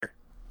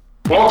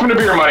Welcome to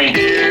Beer Money.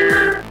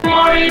 Beer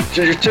Money.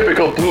 Your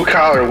typical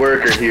blue-collar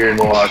worker here in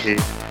Milwaukee.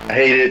 I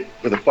hate it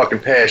with a fucking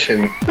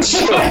passion.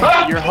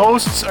 Your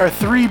hosts are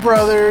three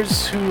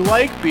brothers who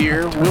like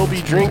beer, will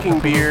be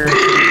drinking beer,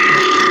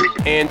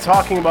 and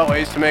talking about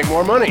ways to make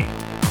more money.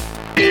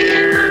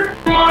 Beer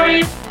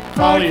Money.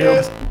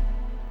 Podcast.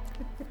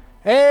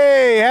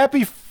 Hey,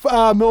 happy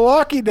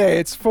Milwaukee Day.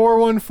 It's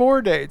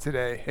 414 Day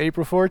today,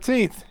 April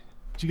 14th.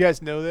 Did you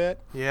guys know that?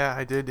 Yeah,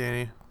 I did,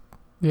 Danny.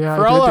 Yeah,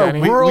 For I all did, our Danny.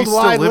 We still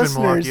worldwide live listeners.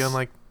 in Milwaukee,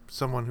 unlike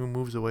someone who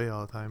moves away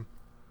all the time.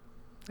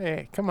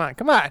 Hey, come on.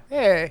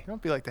 Hey,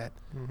 don't be like that.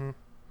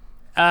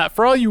 Mm-hmm.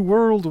 For all you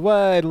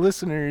worldwide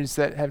listeners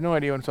that have no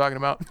idea what I'm talking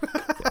about,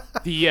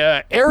 the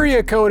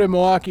area code in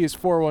Milwaukee is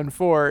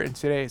 414, and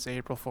today is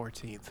April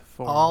 14th.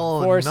 414,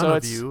 All none so of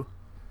it's you.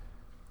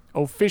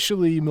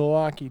 officially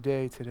Milwaukee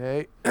Day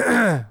today.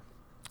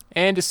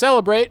 And to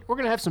celebrate, we're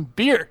going to have some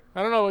beer.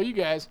 I don't know about you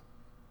guys.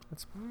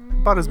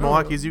 About as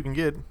Milwaukee as you can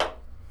get.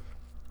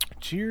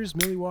 Cheers,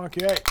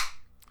 Milwaukee.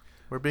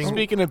 We're being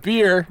Speaking of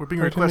beer, we're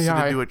being Right in the requested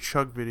to eye. do a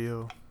chug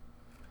video.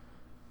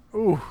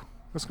 ooh,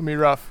 that's going to be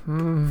rough.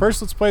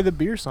 First, let's play the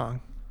beer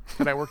song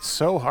that I worked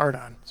so hard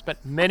on.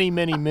 Spent many,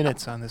 many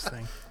minutes on this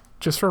thing.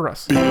 Just for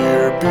Russ.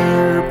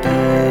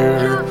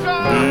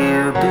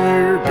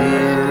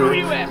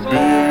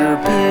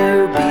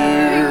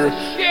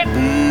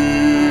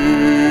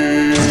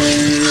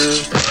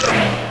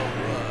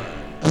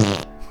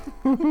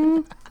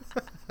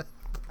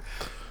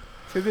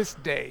 To this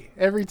day,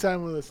 every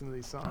time we listen to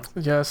these songs,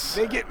 Yes.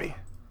 they get me.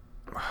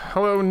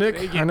 Hello,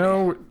 Nick. I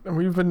know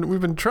we've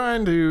been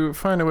trying to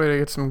find a way to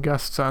get some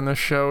guests on this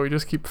show. We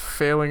just keep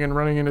failing and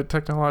running into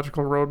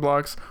technological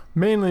roadblocks,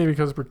 mainly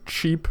because we're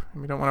cheap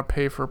and we don't want to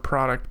pay for a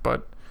product,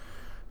 but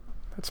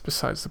that's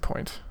besides the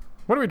point.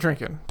 What are we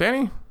drinking?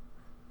 Danny?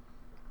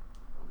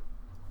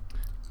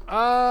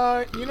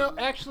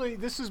 Actually,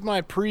 this is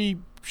my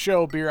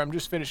pre-show beer. I'm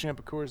just finishing up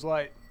a Coors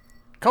Light.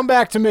 Come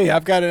back to me.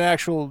 I've got an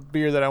actual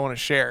beer that I want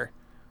to share.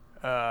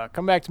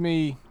 Come back to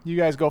me. You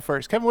guys go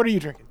first. Kevin, what are you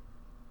drinking?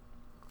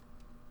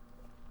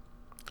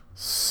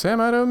 Sam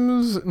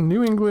Adams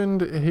New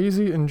England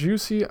Hazy and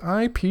Juicy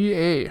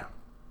IPA.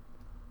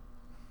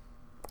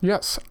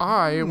 Yes,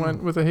 I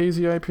went with a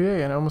hazy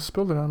IPA and I almost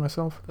spilled it on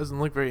myself. Doesn't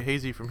look very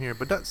hazy from here,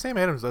 but Sam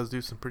Adams does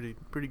do some pretty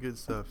good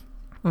stuff.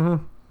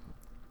 Mm-hmm.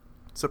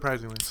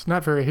 Surprisingly. It's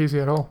not very hazy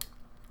at all.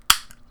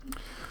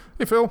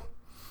 Hey, Phil.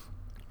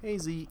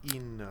 Hazy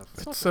enough.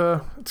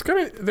 It's kind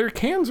of, their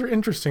cans are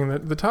interesting.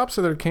 The tops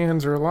of their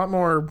cans are a lot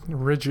more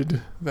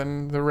rigid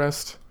than the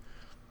rest.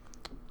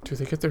 Do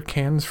they get their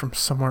cans from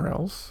somewhere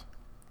else?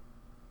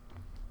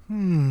 Are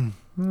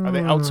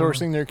they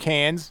outsourcing their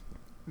cans?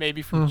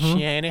 Maybe from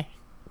Shanny?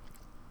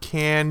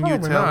 Can you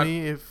Probably tell not.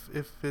 me if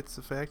it's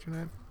a fact or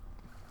not?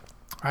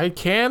 I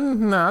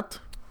cannot.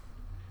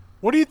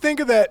 What do you think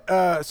of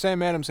that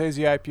Sam Adams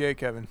Hazy IPA,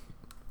 Kevin?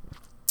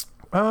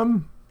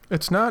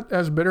 It's not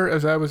as bitter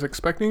as I was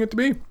expecting it to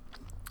be.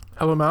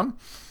 Hello, Mom.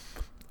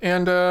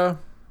 And I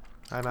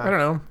don't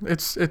know.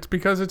 It's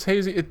because it's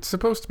hazy. It's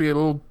supposed to be a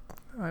little.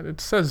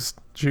 It says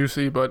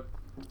juicy, but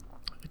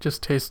it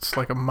just tastes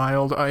like a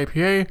mild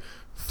IPA,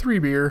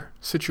 3-beer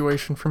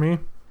situation for me.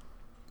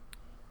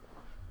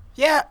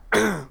 Yeah,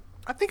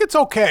 I think it's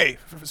okay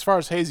as far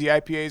as hazy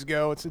IPAs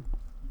go. It's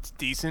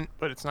decent,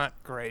 but it's not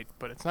great.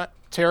 But it's not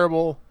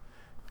terrible.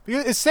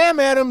 Is Sam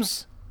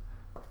Adams?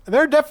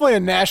 They're definitely a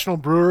national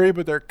brewery,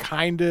 but they're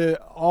kind of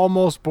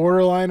almost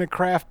borderline a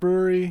craft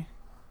brewery,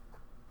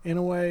 in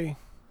a way.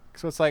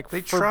 So it's like They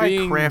for try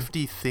being,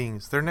 crafty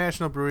things. They're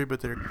national brewery,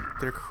 but they're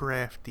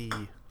crafty.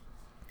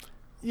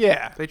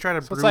 Yeah, They try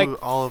to So it's brew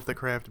like- all of the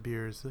craft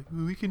beers. Like,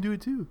 ooh, we can do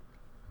it too.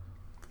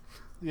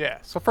 yeah.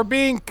 So for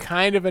being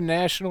kind of a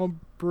national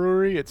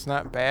brewery, it's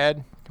not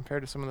bad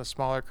compared to some of the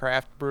smaller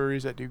craft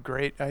breweries that do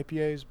great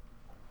IPAs.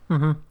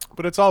 Mm-hmm.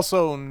 But it's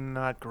also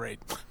not great.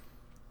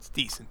 It's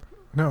decent.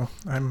 No,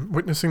 I'm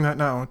witnessing that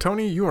now.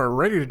 Tony, you are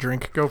ready to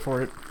drink. Go for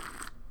it.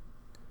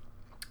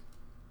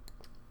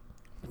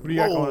 What do you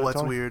got going on, that's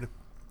Tony? weird.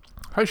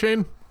 Hi,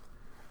 Shane.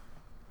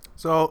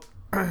 So,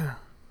 my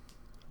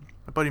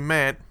buddy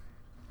Matt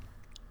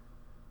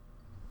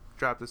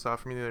dropped this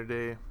off for me the other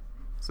day.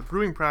 It's a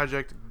brewing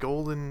project,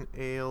 Golden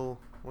Ale.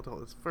 What the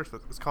hell?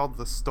 It's called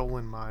the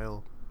Stolen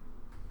Mile.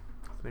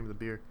 That's the name of the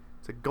beer.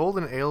 It's a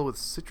golden ale with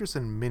citrus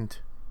and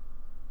mint.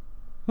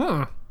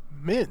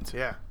 Mint.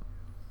 Yeah,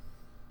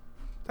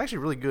 it's actually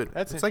really good.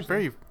 That's it's like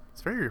interesting.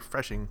 it's very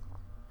refreshing.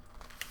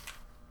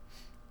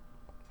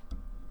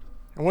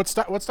 And what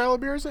style of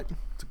beer is it?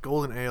 It's a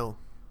golden ale.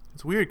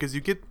 It's weird because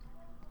you get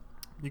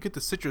the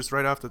citrus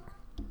right off the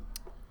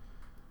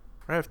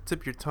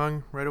tip of your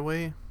tongue right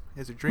away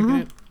as you're drinking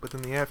it, but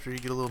then you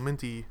get a little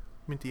minty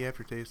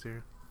aftertaste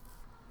there.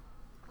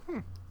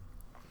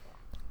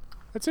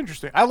 That's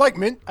interesting. I like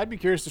mint. I'd be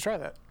curious to try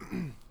that.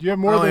 Do you have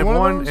more I only than have one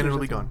one, of those, and or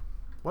it'll is be it gone.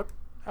 What?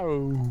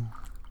 Oh.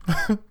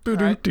 Do do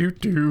Alright. do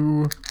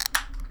do.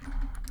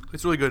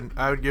 It's really good.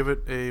 I would give it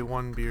a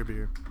 1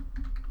 beer.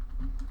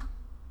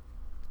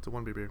 It's a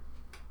 1 beer.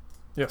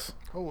 Yes.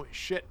 Holy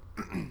shit.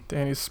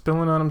 Danny's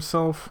spilling on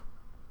himself.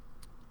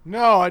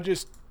 No,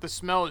 the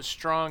smell is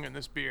strong in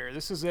this beer.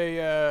 This is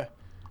a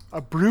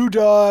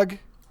BrewDog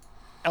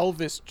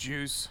Elvis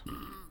juice,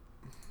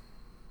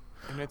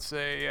 and it's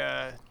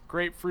a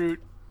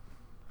grapefruit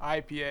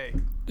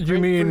IPA. You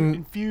Grapefruit mean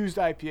infused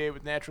IPA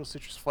with natural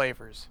citrus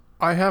flavors?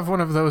 I have one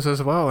of those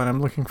as well, and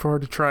I'm looking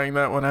forward to trying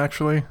that one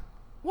actually.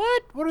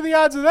 What? What are the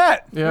odds of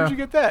that? Yeah. Where'd you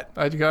get that?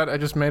 I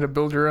just made a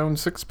build your own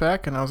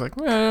 6-pack, and I was like,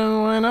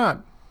 why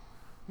not?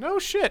 No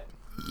shit.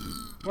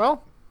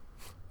 Well,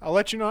 I'll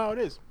let you know how it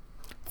is.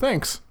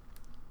 Thanks.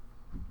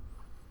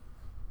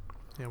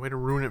 Yeah, way to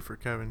ruin it for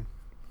Kevin.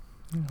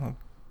 Oh,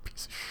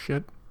 piece of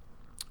shit.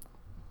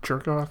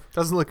 Jerk off.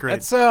 Doesn't look great.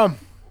 It's I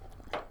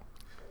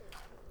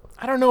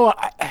don't know.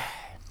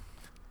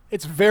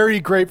 It's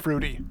very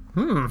grapefruity.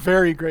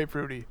 Very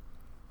grapefruity.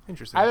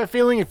 Interesting. I have a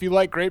feeling if you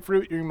like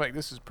grapefruit, you're gonna be like,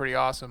 this is pretty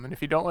awesome. And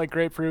if you don't like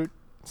grapefruit,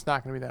 it's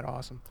not gonna be that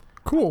awesome.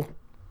 Cool.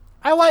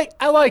 I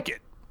like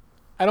it.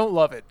 I don't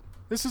love it.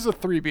 This is a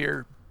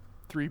 3-beer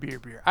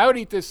beer. I would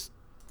eat this.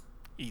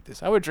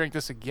 I would drink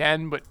this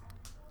again, but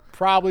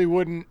probably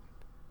wouldn't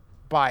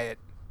buy it.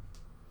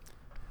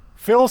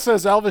 Phil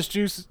says Elvis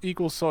juice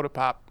equals soda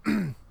pop.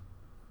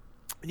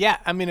 Yeah,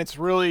 I mean, it's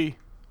really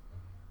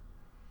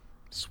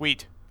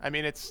sweet. I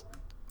mean, it's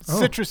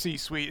citrusy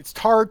sweet. It's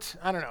tart.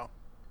 I don't know.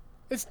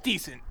 It's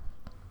decent.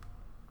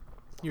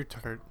 You're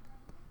tired.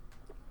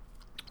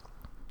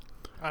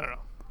 I don't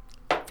know.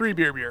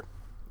 3-beer beer.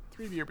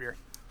 3-beer beer.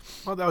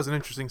 Well, that was an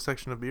interesting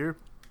section of beer.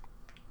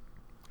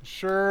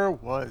 Sure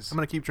was. I'm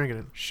going to keep drinking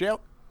it.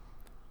 Shall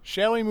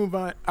we move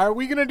on? Are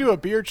we going to do a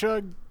beer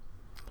chug?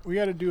 We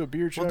got to do a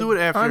beer chug. We'll do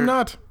it after. I'm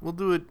not. We'll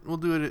do it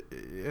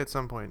at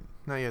some point.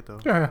 Not yet,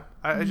 though. Yeah.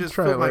 I just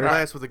try filled it my later.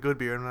 glass with a good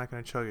beer. I'm not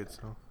going to chug it,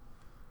 so.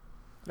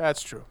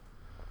 That's true.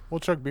 We'll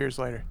chug beers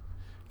later.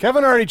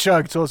 Kevin already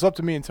chugged, so it's up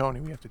to me and Tony.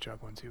 We have to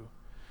chug one too.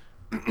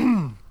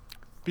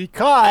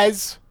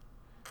 Because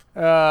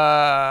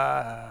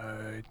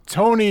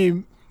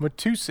Tony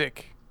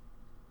Matusik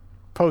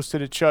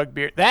posted a chug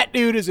beer. That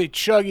dude is a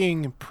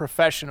chugging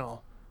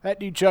professional.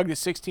 That dude chugged a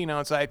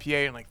 16-ounce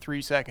IPA in like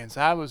 3 seconds.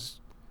 I was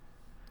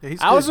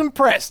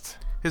impressed.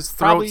 His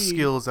throat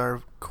skills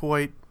are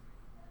quite.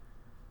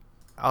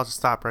 I'll just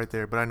stop right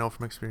there, but I know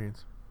from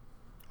experience.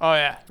 Oh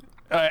yeah.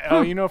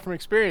 You know from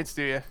experience,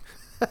 do you?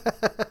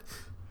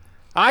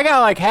 I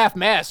got like half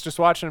mast just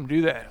watching him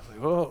do that. I was like,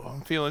 whoa, I'm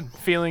feeling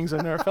feelings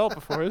I've never felt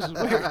before. This is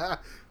weird.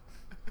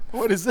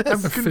 What is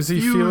this? A fizzy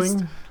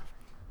feeling.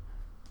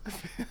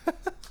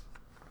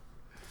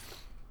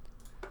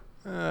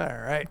 All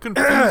right.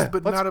 Confused,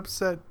 but not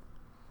upset.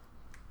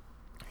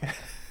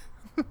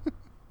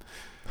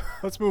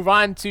 Let's move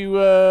on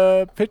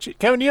to pitch it.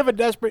 Kevin, do you have a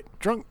desperate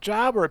drunk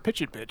job or a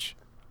pitch it pitch?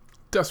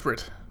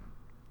 Desperate.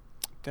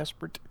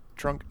 Desperate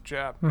drunk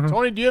job. Mm-hmm.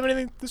 Tony, do you have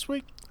anything this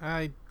week?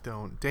 I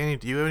don't. Danny,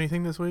 do you have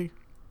anything this week?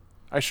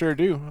 I sure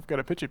do. I've got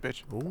a pitch it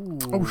pitch. Ooh.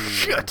 Oh,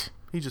 shit.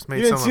 He just You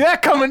made didn't see something.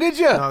 that coming, did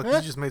you? No,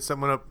 he just made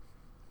something up.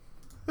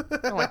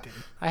 No, I didn't.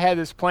 I had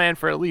this planned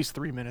for at least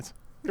 3 minutes.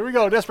 Here we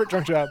go. Desperate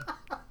drunk job.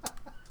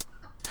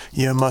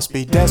 You must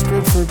be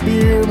desperate for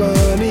beer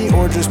money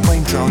or just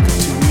plain drunk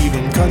to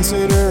even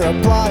consider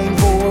applying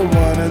for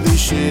one of these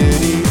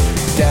shitty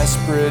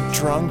desperate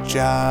drunk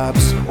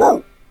jobs.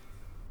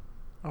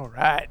 All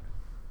right.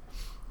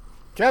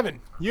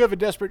 Kevin, you have a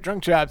desperate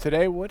drunk job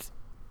today. What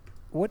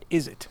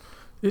is it?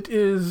 It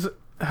is.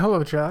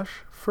 Hello,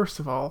 Josh. First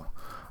of all,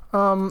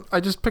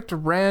 I just picked a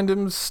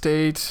random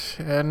state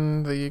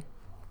and the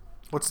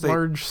What state?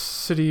 large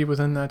city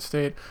within that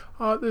state.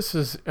 This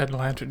is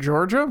Atlanta,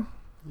 Georgia.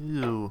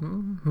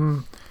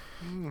 Ew.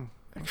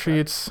 Actually,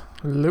 it's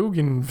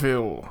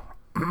Loganville.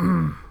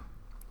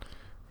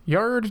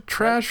 Yard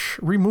trash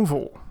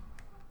removal.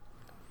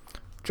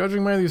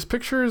 Judging by these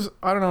pictures,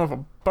 I don't know if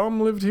a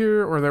bum lived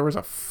here, or there was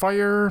a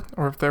fire,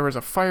 or if there was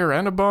a fire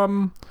and a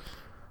bum.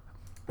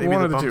 Maybe One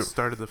the of the bum two.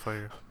 started the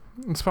fire.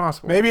 It's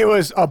possible. Maybe it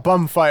was a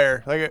bum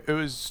fire. Like it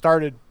was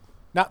started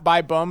not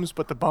by bums,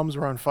 but the bums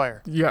were on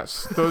fire.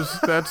 Yes,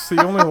 that's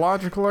the only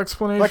logical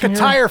explanation. Like a here.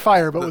 tire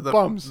fire, but with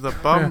bums. The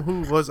bum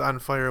who was on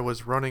fire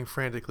was running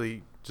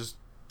frantically, just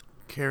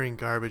carrying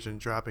garbage and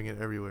dropping it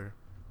everywhere.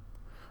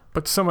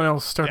 But someone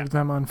else started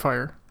them on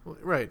fire. Well,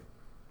 right.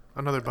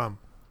 Another bum.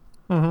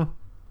 Mm-hmm.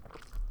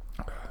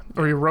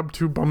 Or you rub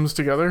two bums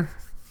together.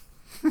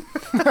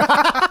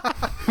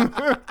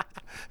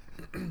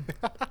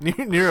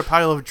 near a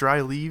pile of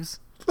dry leaves.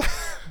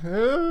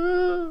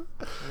 Looking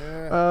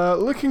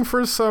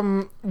for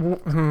some.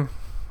 I'm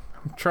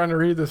trying to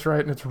read this right,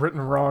 and it's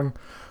written wrong.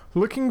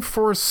 Looking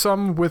for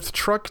some with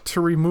truck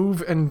to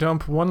remove and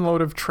dump one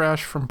load of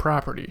trash from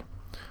property.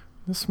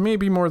 This may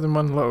be more than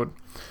one load.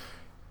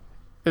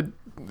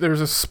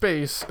 There's a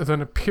space,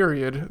 then a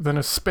period, then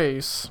a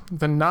space,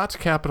 then not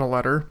capital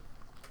letter.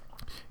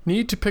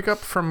 Need to pick up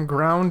from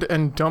ground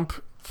and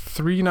dump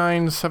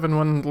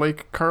 3971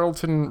 Lake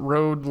Carlton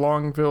Road,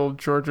 Longville,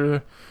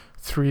 Georgia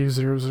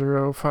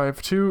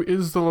 30052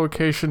 is the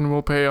location.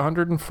 Will pay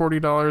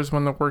 $140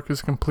 when the work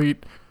is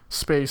complete.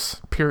 Space,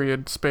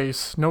 period,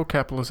 space, no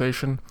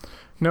capitalization,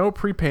 no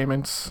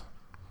prepayments,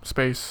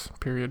 space,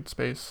 period,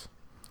 space.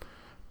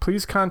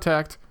 please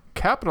contact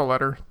capital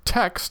letter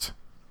text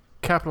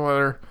capital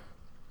letter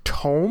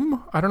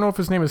Tome. I don't know if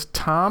his name is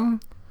Tom,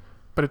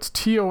 but it's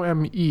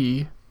Tome.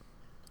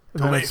 And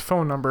then his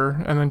phone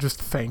number, and then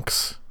just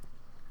thanks.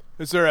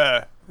 Is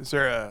there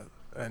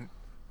an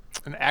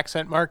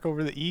accent mark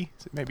over the E?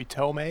 Is it maybe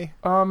Tome?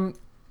 No.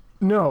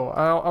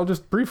 I'll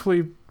just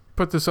briefly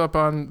put this up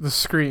on the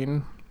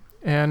screen,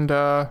 and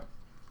Yeah,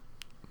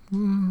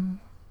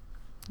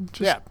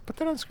 put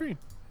that on the screen.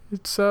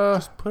 it's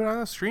Just put it on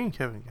the screen,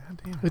 Kevin.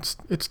 God damn.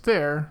 it's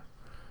there.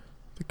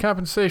 The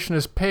compensation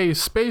is pay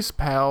Space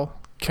Pal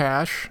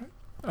cash.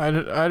 I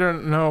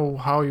don't know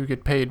how you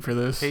get paid for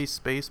this. Pay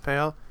Space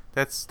Pal.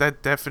 That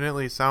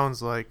definitely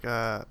sounds like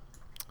PayPal,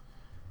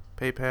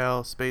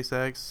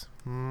 SpaceX.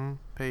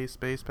 Pay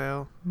Space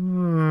Pal.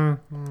 I've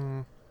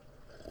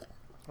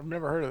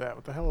never heard of that.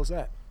 What the hell is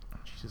that?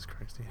 Jesus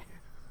Christ, Danny.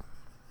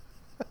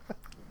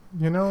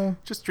 You know,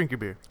 Just drink your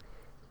beer.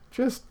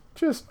 just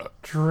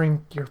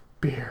drink your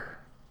beer.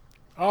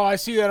 Oh, I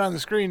see that on the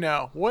screen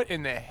now. What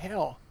in the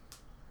hell?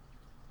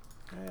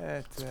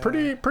 It's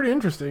Pretty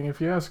interesting,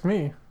 if you ask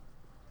me.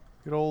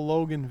 good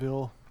old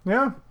Loganville.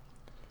 Yeah.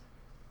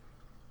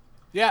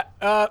 Yeah.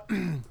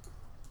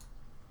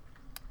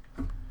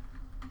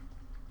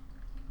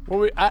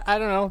 Well, I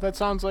don't know. That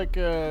sounds like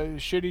a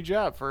shitty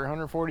job for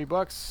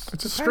 $140.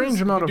 It's a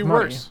strange amount of do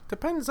money. worse.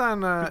 Depends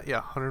on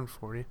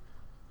 140.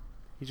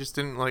 He just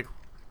didn't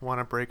want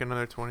to break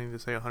another 20 to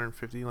say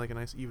 150, like a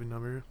nice even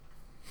number.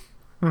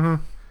 Mm-hmm.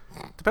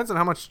 Depends on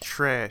how much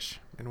trash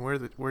and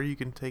where you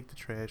can take the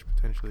trash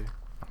potentially.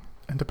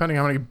 And depending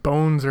how many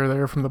bones are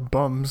there from the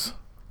bums.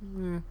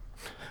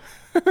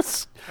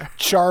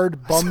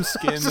 Charred bum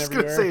skin I was just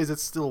everywhere. gonna say, is it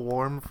still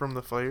warm from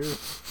the fire?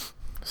 Is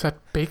that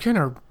bacon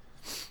or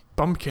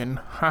bumpkin?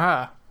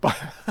 Haha.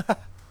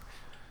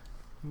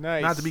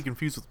 Nice. Not to be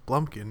confused with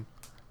Blumpkin.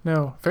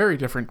 No, very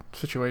different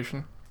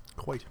situation.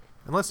 Quite.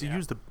 Unless you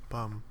use the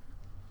bum.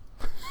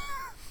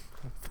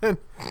 Then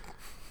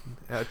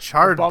a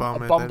charred a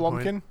bum a at bum that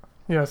blumpkin. point.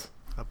 Yes.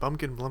 A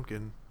bumpkin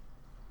blumpkin.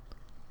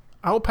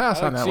 I'll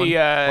pass on Let's that see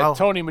one.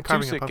 Tony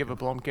carving a Matusik give a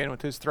blumpkin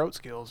with his throat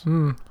skills.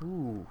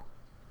 Ooh.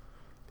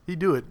 He'd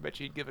do it. Bet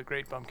you'd give a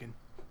great bumpkin.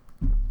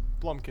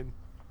 Blumpkin.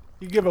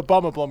 You give a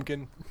bum a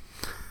blumpkin.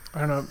 I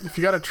don't know. If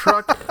you got a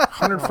truck,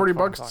 140 fine,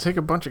 bucks fine. to take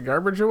a bunch of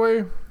garbage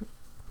away.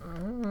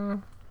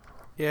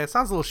 Yeah, it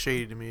sounds a little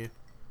shady to me.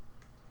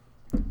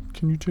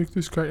 Can you take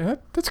this guy?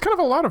 That's kind of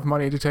a lot of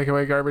money to take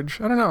away garbage.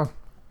 I don't know.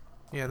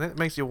 Yeah, that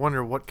makes you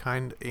wonder what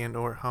kind and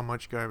or how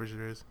much garbage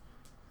there is.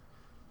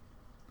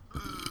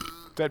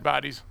 Dead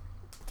bodies.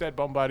 Dead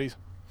bum bodies.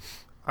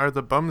 Are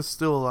the bums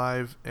still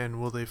alive and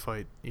will they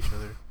fight each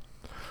other?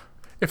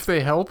 If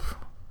they help,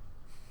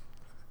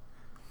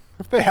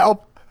 If they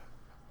help.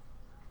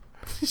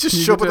 You just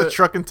You show up get with a to-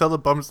 truck and tell the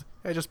bums,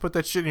 hey, just put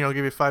that shit in here, I'll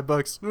give you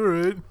 $5.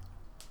 Alright.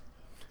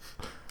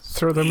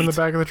 throw them in the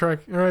back of the truck.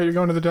 All right, you're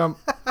going to the dump.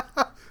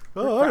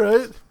 Oh,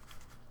 alright.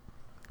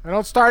 I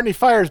don't start any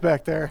fires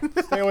back there.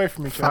 Stay away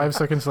from each other. 5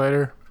 seconds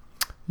later,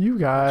 you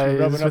guys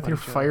rubbing up with on your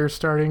each other. fire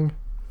starting.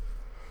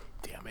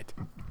 Damn it.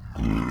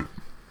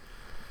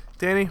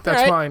 Danny,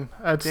 That's Alright. mine.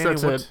 That's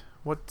Danny, it.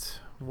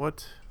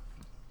 what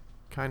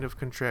kind of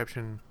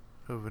contraption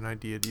of an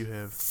idea do you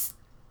have?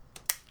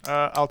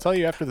 I'll tell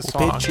you after the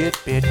song. Pitch it,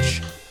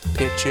 bitch.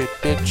 Pitch it,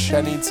 bitch.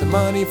 I need some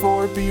money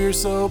for beer,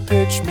 so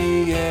pitch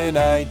me an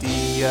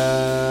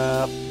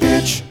idea,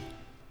 bitch.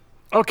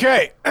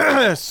 Okay,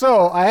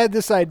 so I had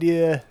this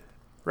idea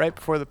right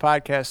before the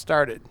podcast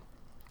started.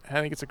 I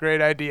think it's a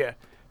great idea.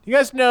 You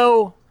guys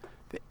know,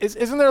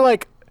 isn't there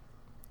like,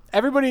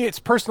 everybody, it's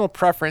personal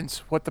preference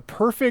what the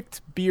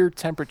perfect beer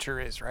temperature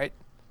is, right?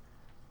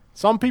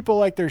 Some people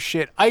like their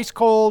shit ice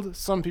cold.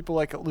 Some people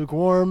like it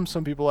lukewarm.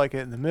 Some people like it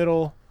in the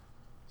middle.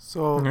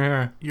 So,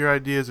 Yeah. your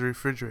idea is a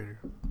refrigerator.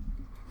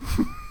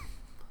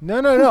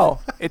 No.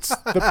 It's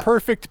the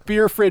perfect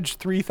beer fridge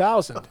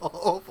 3000.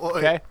 Oh, boy.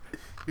 Okay?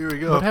 Here we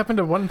go. What happened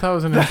to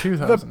 1,000 and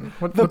 2,000? The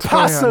What's going on?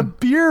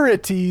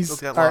 possibilities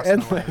Those got are lost in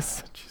the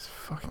endless. Jesus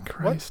fucking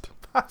Christ.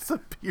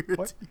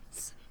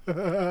 Possibilities.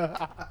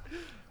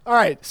 All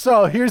right,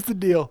 so here's the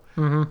deal.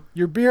 Mm-hmm.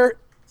 Your beer,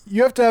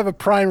 you have to have a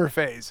primer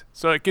phase.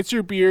 So it gets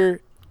your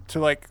beer to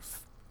like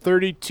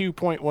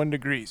 32.1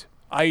 degrees.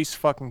 Ice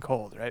fucking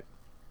cold, right?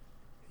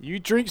 You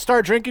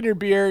start drinking your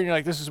beer and you're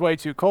like, this is way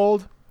too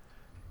cold.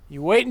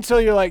 You wait until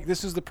you're like,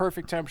 this is the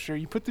perfect temperature.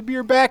 You put the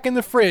beer back in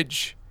the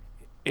fridge.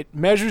 It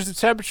measures the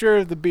temperature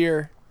of the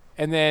beer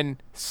and then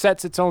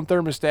sets its own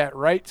thermostat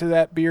right to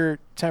that beer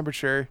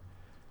temperature.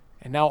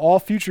 And now all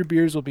future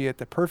beers will be at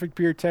the perfect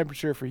beer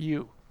temperature for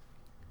you.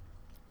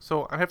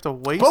 So, I have to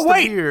waste But the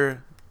wait!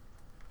 beer.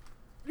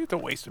 You have to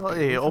waste Well,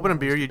 hey, open a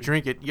beer, you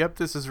drink it. Yep,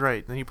 this is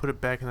right. Then you put it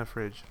back in the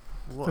fridge.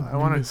 Well, I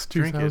want to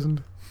drink it.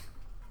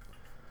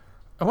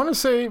 I want to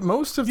say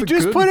most of You the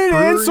just good put it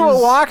in so it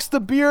breweries- locks the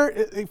beer.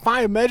 It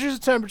measures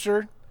the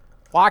temperature,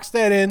 locks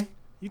that in.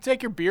 You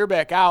take your beer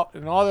back out,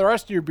 and all the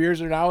rest of your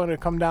beers are now going to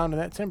come down to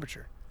that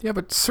temperature. Yeah,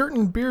 but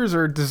certain beers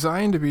are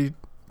designed to be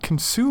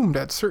consumed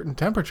at certain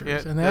temperatures,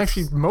 Yeah, and they that's-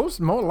 actually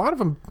a lot of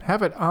them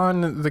have it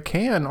on the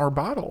can or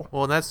bottle.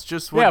 Well, and that's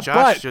just what Yeah,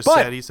 Josh but-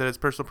 said. He said it's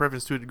personal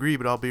preference to a degree,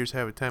 but all beers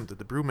have a temp that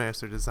the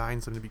brewmaster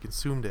designs them to be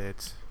consumed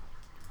at.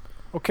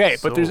 Okay,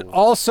 but there's So-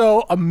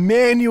 also a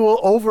manual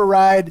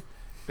override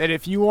that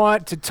if you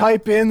want to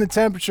type in the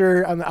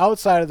temperature on the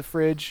outside of the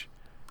fridge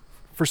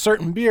for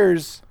certain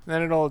beers,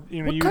 then it'll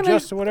you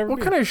adjust to whatever. What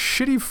beer. kind of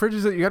shitty fridge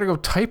is it? You got to go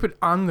type it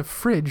on the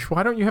fridge.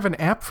 Why don't you have an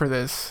app for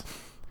this?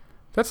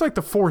 That's like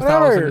the 4,000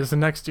 Whatever. is the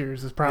next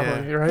year's is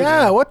probably Yeah. right.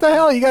 Yeah, what the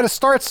hell? You got to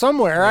start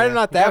somewhere. I'm Yeah.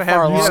 not You that gotta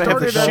far have- you along. gotta have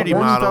the Started at shitty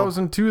model.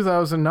 1,000,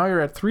 2,000. Now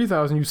you're at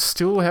 3,000. You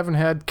still haven't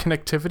had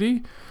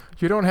connectivity.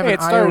 You don't have Hey, an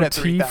it started at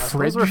IoT 3,000.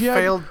 fridge Those were yet.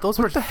 failed. Those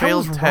What were the hell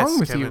failed is tests, wrong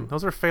with Kevin. you?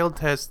 Those were failed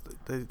tests.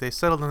 They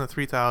settled on the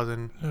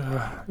 3,000.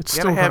 It's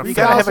You still gotta have gonna you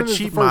gotta have a 3,000 is the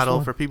cheap first model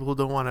one. for people who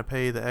don't want to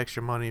pay the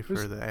extra money for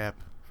the app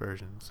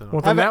version. So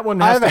Well, then that one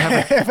has to have I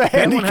have a that one has to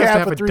handicap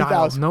have of a dial.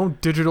 3,000. No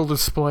digital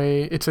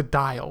display. It's a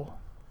dial.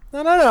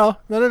 No.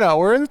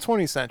 We're in the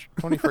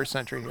 21st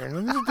century here.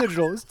 This is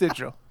digital. It's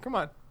digital. Come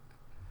on.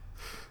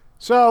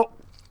 So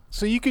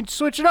you can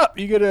switch it up.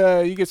 You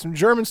get some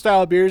German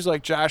style beers,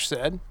 like Josh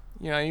said.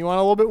 You want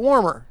a little bit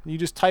warmer. You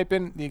just type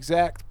in the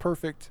exact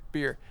perfect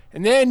beer,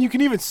 and then you can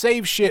even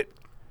save shit.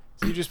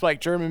 So you just like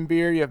German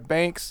beer. You have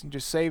banks. You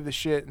just save the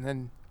shit and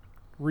then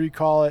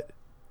recall it.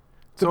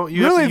 So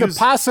you Really, have to use, the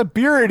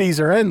possibilities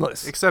are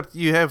endless. except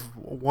you have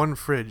one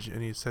fridge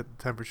and you set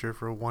the temperature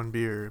for one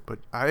beer. But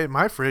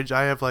my fridge,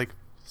 I have like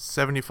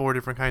 74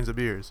 different kinds of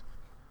beers.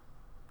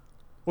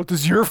 What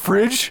does your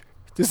fridge?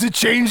 Does it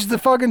change the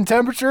fucking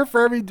temperature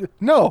for every?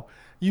 No,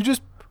 you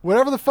just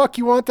whatever the fuck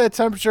you want that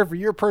temperature for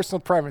your personal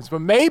preference. But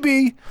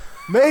maybe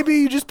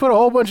you just put a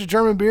whole bunch of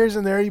German beers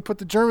in there. You put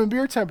the German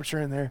beer temperature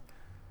in there,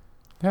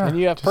 Yeah, and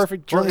you have just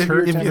perfect Well, German if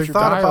beer you temperature.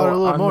 thought about it a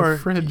little on the more,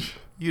 fridge.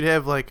 You'd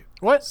have like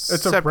What? It's a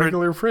separate.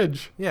 regular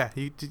fridge. Yeah,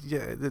 I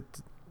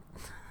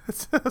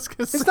was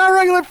gonna say. It's not a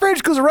regular fridge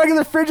because a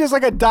regular fridge is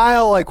like a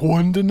dial, like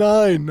 1 to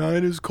 9.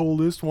 9 is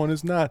coldest, 1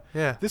 is not.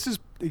 Yeah. This is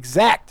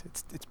exact.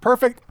 It's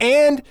perfect.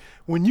 And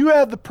when you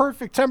have the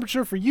perfect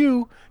temperature for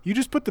you, you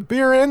just put the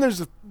beer in. There's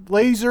a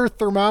laser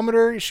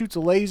thermometer. It shoots a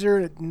laser.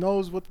 It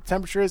knows what the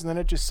temperature is, and then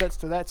it just sets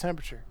to that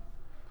temperature.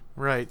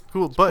 Right.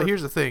 Cool. But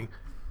here's the thing.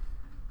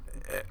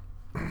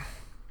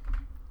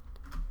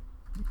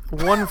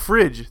 One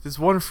fridge. There's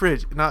one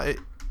fridge. Now,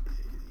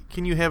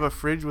 can you have a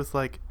fridge with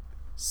like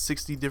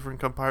 60 different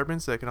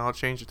compartments that can all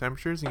change the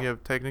temperatures, and you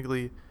have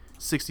technically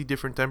 60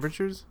 different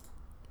temperatures?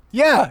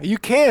 Yeah, you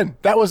can.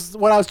 That was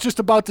what I was just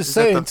about to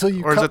say until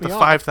you or cut is it the me off,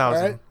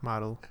 5,000 alright?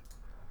 model?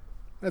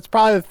 That's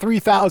probably the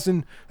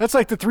 3,000. That's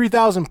like the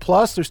 3,000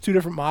 plus. There's two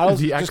different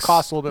models. It just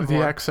costs a little bit the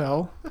more.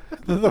 XL.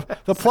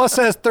 The plus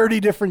has 30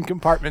 different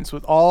compartments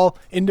with all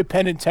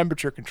independent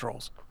temperature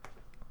controls.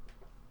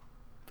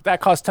 But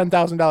that costs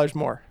 $10,000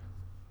 more.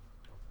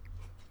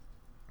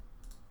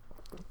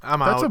 I'm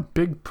That's out. a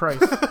big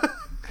price.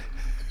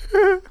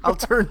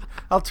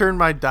 I'll turn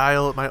my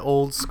dial, my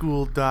old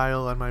school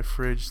dial on my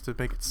fridge to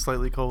make it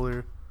slightly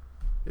colder,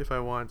 if I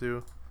want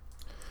to.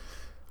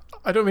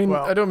 I don't mean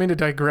Well- to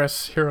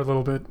digress here a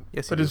little bit,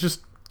 Yes, but you it's do.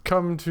 just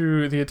come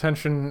to the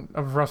attention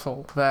of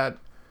Russell that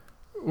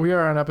we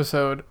are on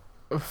episode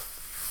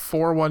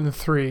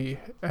 413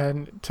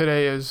 and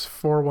today is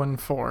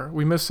 414.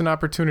 We missed an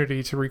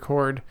opportunity to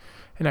record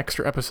an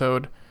extra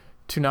episode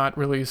to not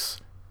release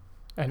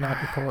and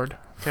not record.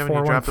 Kevin,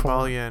 you dropped the 414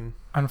 ball again.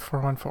 on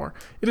 414.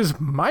 It is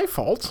my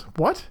fault.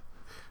 What?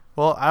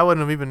 Well, I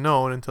wouldn't have even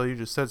known until you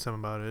just said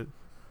something about it.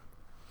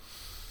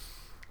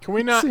 Can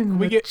we not? It's in Can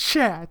we the get?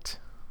 chat?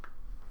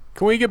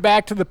 Can we get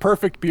back to the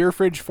perfect beer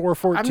fridge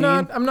 414?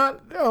 I'm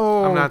not.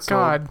 Oh I'm not sold.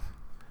 God.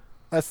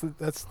 That's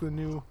the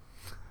new.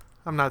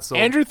 I'm not sold.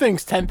 Andrew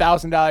thinks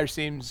 $10,000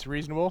 seems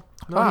reasonable.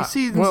 No,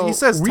 he well,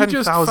 says we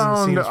just 10,000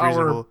 found seems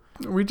reasonable.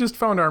 We just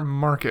found our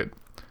market.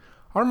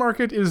 Our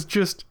market is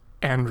just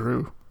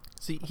Andrew.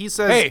 See, he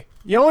says. Hey,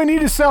 you only need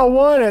to sell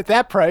one at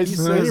that price. He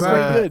so says, you're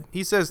pretty good.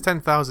 he says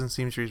 10,000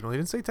 seems reasonable. He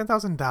didn't say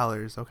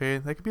 $10,000. Okay,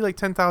 that could be like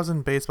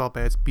 10,000 baseball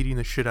bats beating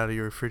the shit out of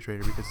your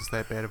refrigerator because it's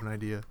that bad of an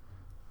idea.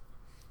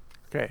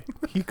 Okay,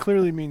 he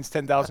clearly means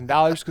 $10,000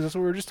 because that's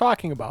what we were just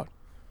talking about.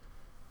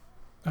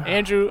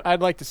 Andrew,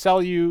 I'd like to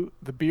sell you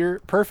the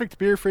perfect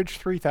beer fridge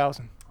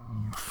 3000.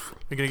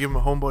 You're gonna give him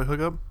a homeboy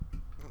hookup?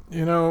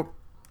 You know,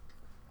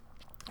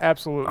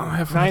 Absolutely. I'll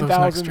have one of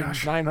those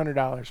next, Josh.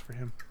 $9,900 for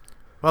him.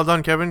 Well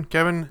done, Kevin.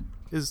 Kevin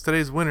is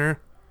today's winner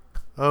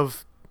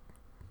of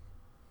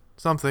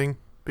something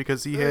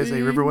because he has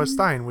a River West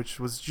Stein, which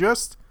was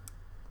just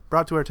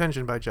brought to our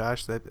attention by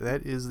Josh. That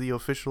is the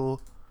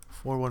official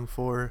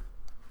 414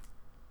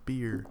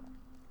 beer.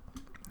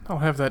 I'll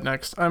have that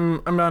next.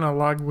 I'm on a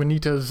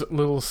Lagunitas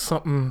little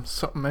something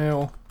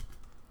ale.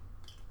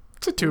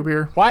 It's a 2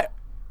 beer.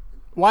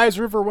 Why is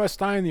River West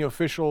Stein the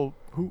official?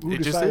 Who It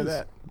just decided is.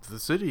 that? The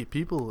city,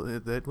 people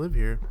that live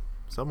here.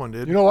 Someone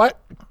did. You know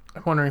what?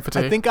 I'm wondering if it's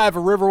I think I have a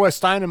River West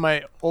Stein in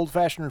my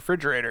old-fashioned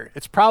refrigerator.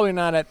 It's probably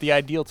not at the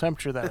ideal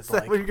temperature that Is I'd that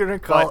like. what you're gonna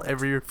call but-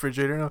 every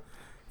refrigerator now?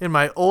 In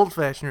my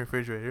old-fashioned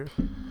refrigerator.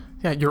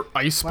 yeah, your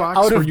ice My box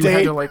out where of you had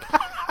date- to like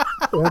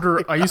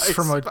order ice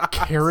from a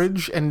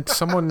carriage and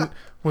someone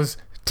was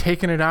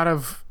taking it out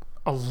of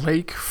a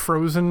lake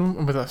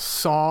frozen with a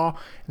saw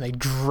and they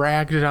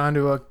dragged it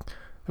onto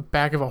the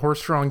back of a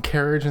horse-drawn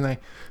carriage and they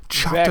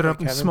chopped it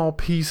up in small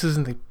pieces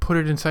and they put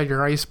it inside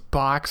your ice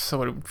box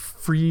so it would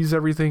freeze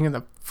everything in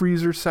the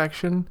freezer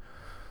section?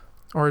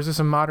 Or is this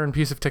a modern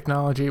piece of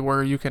technology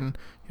where you can,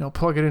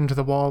 plug it into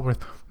the wall with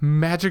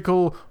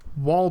magical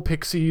wall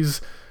pixies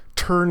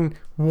turn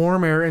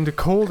warm air into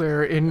cold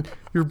air and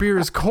your beer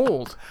is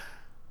cold?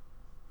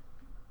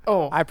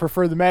 Oh, I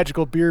prefer the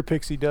magical beer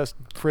pixie dust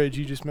fridge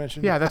you just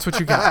mentioned. Yeah, that's what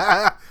you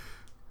got.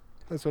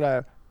 That's what I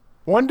have.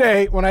 One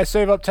day, when I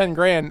save up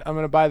 $10,000, I'm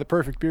going to buy the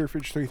Perfect Beer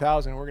Fridge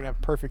 3000. We're going to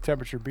have perfect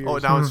temperature beers. Oh,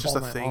 now it's just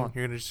all a night thing. long.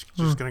 You're just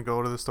gonna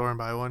go to the store and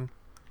buy one.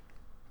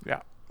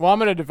 Yeah. Well, I'm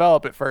going to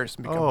develop it first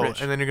and become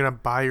rich. And then you're gonna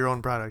buy your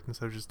own product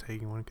instead of just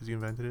taking one because you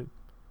invented it.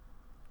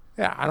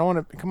 Yeah, I don't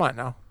want to. Come on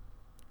now.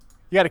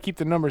 You got to keep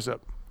the numbers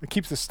up. It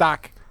keeps the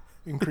stock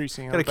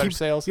increasing on better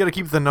sales. You gotta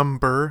keep the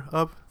number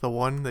up, the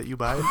one that you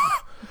buy.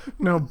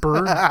 No,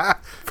 bird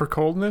for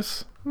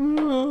coldness.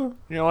 You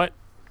know what?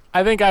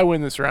 I think I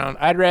win this round.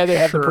 I'd rather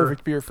have the Sure.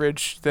 Perfect Beer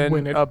Fridge Win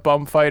than it. a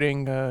bum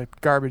fighting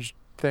garbage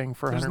thing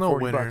for There's $140. no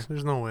winner.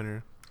 There's no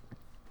winner.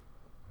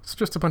 It's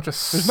just a bunch of.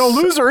 There's no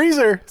loser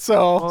either.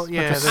 So Well,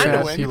 yeah, of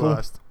sad there's people. you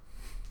lost.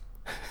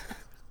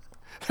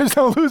 there's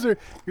no loser.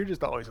 You're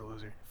just always a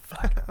loser.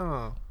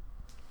 Oh,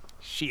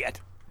 Shit.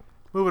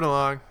 moving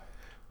along.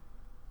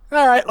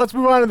 All right, let's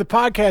move on to the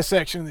podcast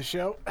section of the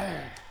show.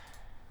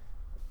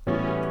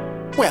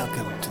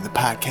 Welcome to the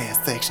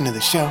podcast section of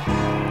the show.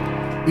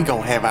 We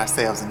gonna have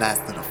ourselves a nice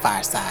little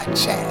fireside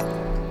chat.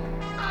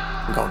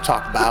 We're gonna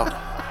talk about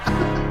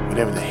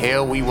whatever the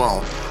hell we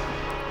want.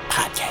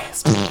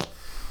 Podcast.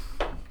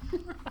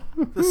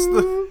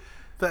 The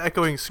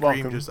echoing scream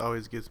Welcome. just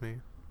always gets me.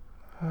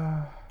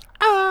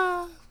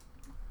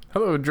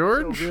 Hello,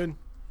 George. So good.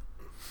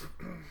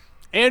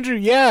 Andrew,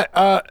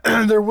 yeah,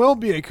 there will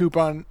be a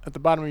coupon at the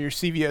bottom of your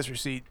CVS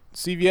receipt.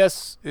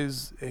 CVS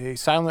is a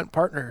silent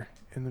partner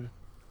in the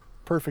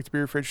Perfect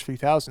Beer Fridge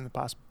 3000.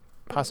 The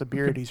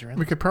possibilities are in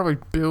We there. could probably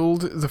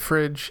build the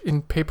fridge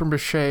in paper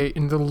mache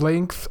in the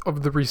length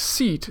of the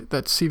receipt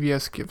that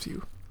CVS gives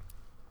you.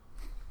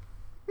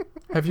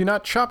 Have you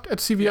not shopped at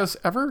CVS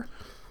ever?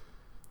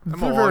 I'm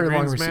They're a very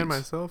long Walgreens receipts. man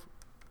myself.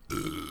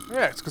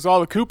 Yeah, it's because all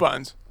the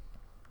coupons.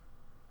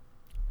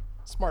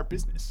 Smart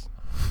business.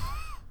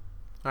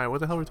 All right, what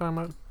the hell are we talking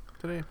about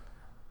today?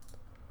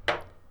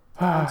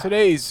 On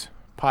today's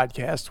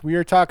podcast, we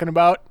are talking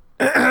about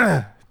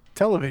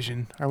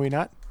television, are we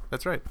not?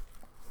 That's right.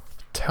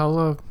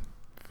 Television?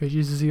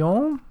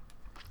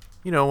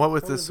 You know what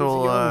with this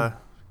whole Television.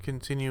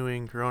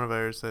 continuing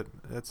coronavirus,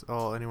 that's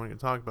all anyone can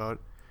talk about.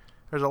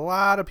 There's a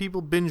lot of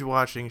people binge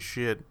watching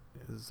shit.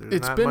 There's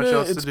It's not been much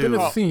else it's to been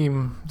do. a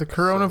theme. The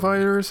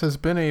coronavirus has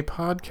been a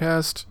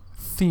podcast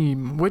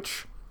theme,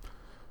 which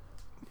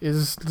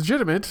is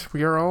legitimate.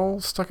 We are all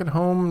stuck at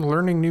home,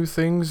 learning new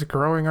things,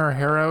 growing our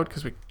hair out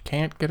because we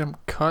can't get them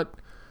cut,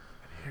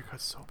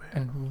 Haircut's so bad.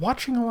 and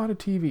watching a lot of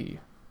TV.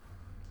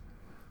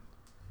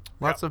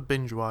 Lots of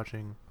binge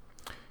watching.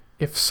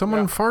 If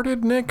someone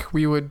farted, Nick,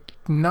 we would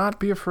not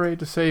be afraid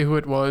to say who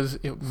it was.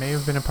 It may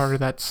have been a part of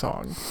that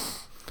song.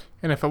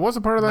 And if it was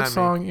a part of that Not me.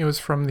 song, it was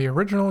from the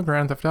original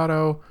Grand Theft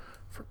Auto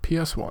for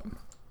PS1.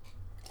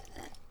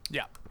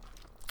 Yeah.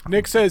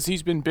 Nick says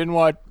he's been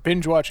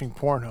binge watching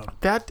Pornhub.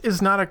 That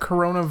is not a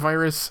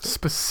coronavirus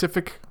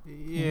specific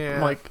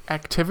Yeah.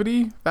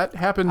 activity. That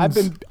happens. I've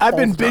been all the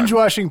time. binge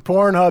watching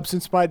Pornhub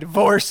since my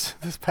divorce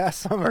this past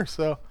summer,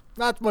 so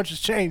not much has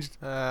changed.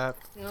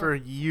 For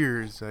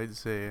years, I'd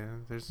say.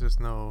 There's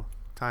just no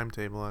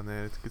timetable on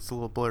that. It gets a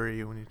little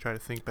blurry when you try to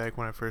think back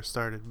when I first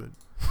started, but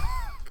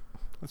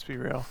Let's be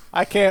real.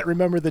 I can't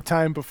remember the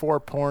time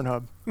before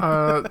Pornhub.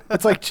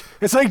 It's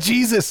It's like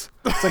Jesus.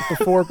 It's like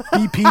before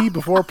BP,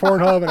 before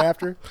Pornhub, and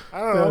after. I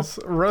don't know. yes,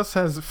 Russ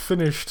has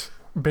finished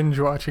binge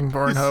watching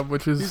Pornhub,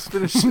 which is he's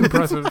finished.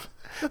 impressive.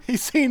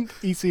 He's seen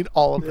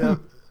all of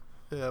them.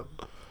 Yeah.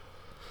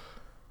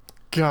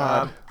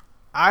 God.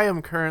 I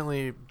am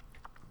currently,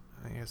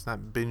 I guess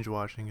not binge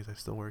watching because I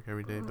still work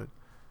every day,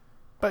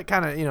 but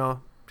kind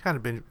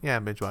of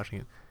binge watching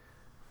it.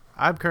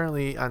 I'm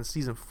currently on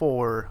season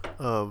 4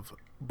 of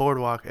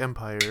Boardwalk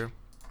Empire,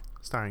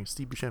 starring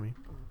Steve Buscemi.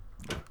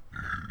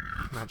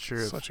 Not sure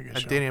Such a good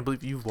if show. Danny, I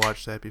believe you've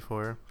watched that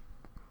before.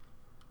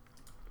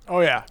 Oh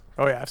yeah.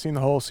 I've seen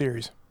the whole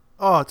series.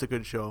 Oh, it's a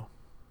good show.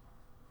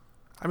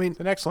 I mean, It's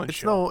an excellent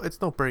show.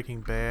 it's no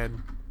Breaking Bad,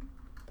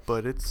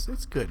 but it's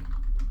good.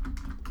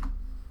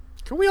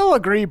 Can we all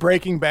agree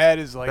Breaking Bad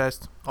is like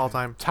Best all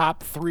time.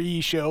 top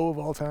 3 show of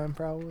all time,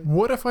 probably?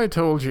 What if I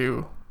told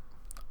you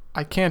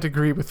I can't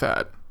agree with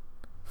that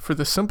for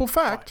the simple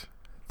fact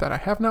that I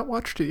have not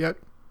watched it yet?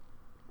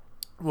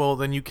 Well,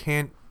 then you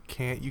can't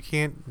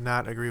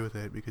not agree with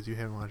it because you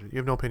haven't watched it. You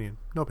have no opinion.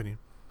 No opinion.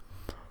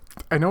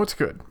 I know it's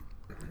good.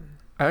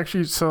 I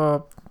actually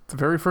saw the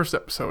very first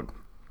episode.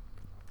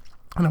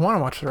 And I want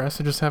to watch the rest.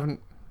 I just haven't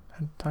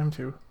had time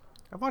to.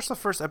 I've watched the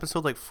first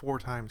episode like 4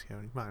 times,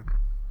 Kevin. Come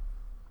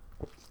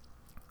on.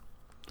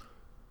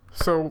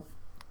 So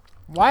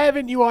Why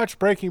haven't you watched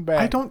Breaking Bad?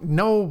 I don't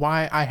know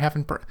why I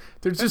haven't.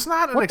 There's It's just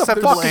not an what the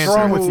acceptable fuck is answer.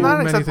 wrong with It's you? not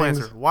an Many acceptable things.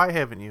 answer. Why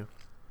haven't you?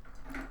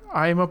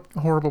 I'm a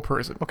horrible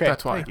person. Okay,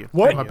 That's why. thank you.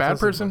 What- I'm a bad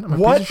person. I'm a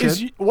What piece of is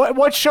shit.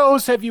 what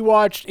shows have you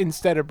watched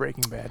instead of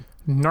Breaking Bad?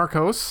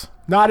 Narcos?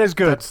 Not as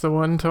good. That's the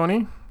one,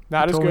 Tony.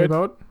 Not as told me good.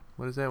 about.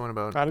 What is that one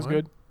about? Not as What?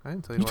 good. I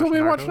didn't tell You you, told me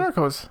to watch Narcos.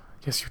 Narcos.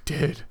 Yes, you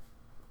did.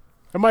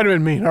 It might have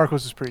been me.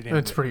 Narcos is pretty damn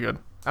It's good. pretty good.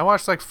 I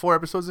watched like 4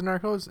 episodes of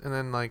Narcos, and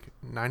then like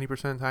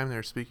 90% of the time they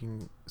were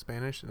speaking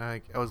Spanish, and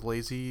I was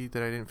lazy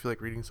that I didn't feel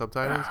like reading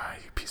subtitles.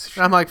 You piece of And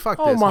shit. I'm like, fuck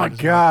Oh this. my I'll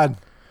just god.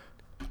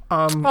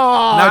 Oh,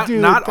 Not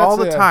dude, all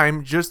that's the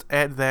time, just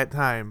at that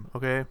time.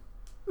 Okay.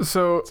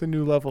 So It's a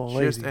new level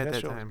of Just lazy. at That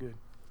that show was time. good.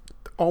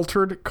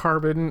 Altered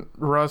Carbon,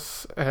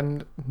 Russ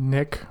and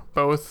Nick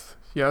both,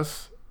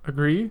 yes,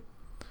 agree.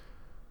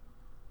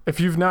 If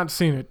you've not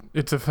seen it,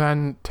 it's a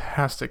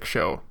fantastic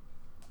show.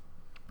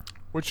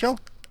 What show?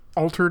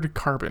 Altered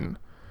Carbon.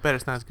 Bet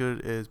it's not as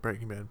good as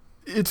Breaking Bad.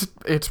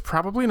 It's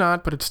probably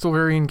not, but it's still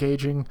very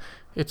engaging.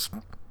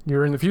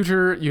 You're in the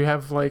future, you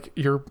have like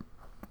your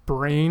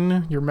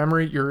brain, your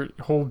memory, your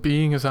whole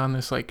being is on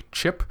this like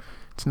chip.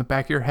 It's in the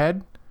back of your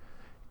head.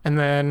 And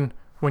then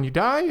when you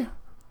die,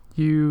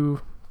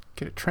 you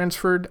get it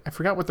transferred. I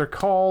forgot what they're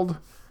called.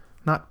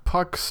 Not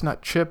pucks,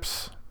 not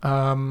chips.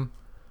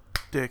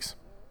 Dicks.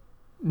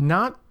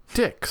 Not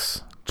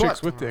dicks.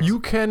 Chicks But with dicks. You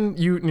can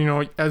you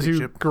know as Big you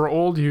chip. grow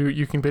old,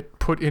 you can get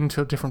put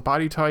into different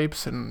body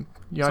types and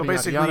yada So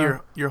basically, yada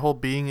yada. your whole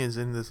being is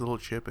in this little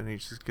chip, and it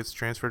just gets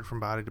transferred from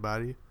body to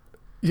body.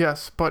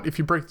 Yes, but if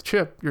you break the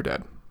chip, you're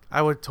dead.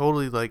 I would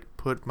totally like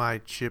put my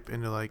chip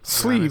into like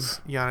Sleeve.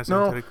 Giannis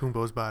No.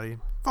 Antetokounmpo's body.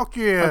 Fuck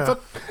yeah!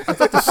 I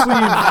thought the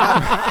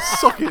sleeve.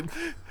 Suck it.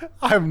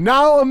 I'm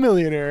now a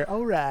millionaire.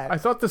 All right. I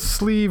thought the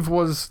sleeve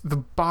was the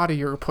body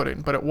you're put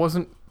in, but it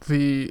wasn't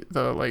the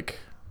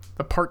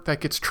part that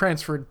gets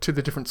transferred to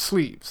the different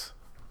sleeves.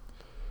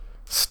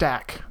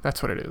 Stack.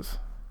 That's what it is.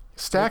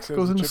 Stack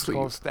goes in the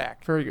sleeve.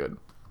 Stack. Very good.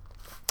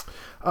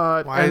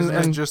 Why isn't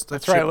it just a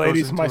that's chip right,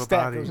 ladies, goes into my a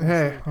stack body? goes in-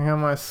 Hey, I got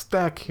my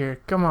stack here.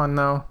 Come on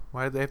now.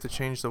 Why did they have to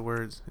change the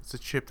words? It's a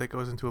chip that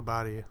goes into a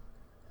body.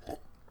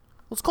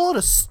 Let's call it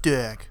a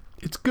stick.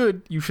 It's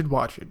good. You should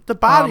watch it. The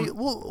body,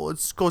 well,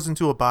 it goes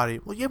into a body.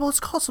 Well, yeah, but let's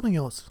call it something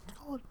else.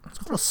 Let's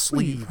call it a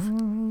sleeve.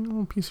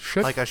 Piece of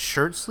shit. Like a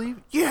shirt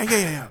sleeve?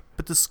 Yeah.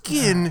 But the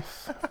skin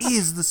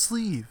is the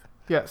sleeve.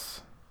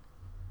 Yes.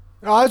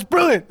 Oh, that's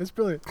brilliant. That's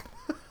brilliant.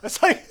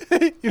 That's like,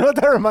 you know what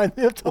that reminds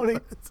me of, Tony?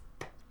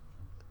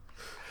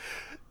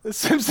 The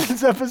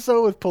Simpsons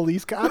episode with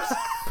police cops.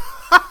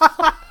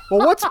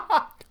 Well,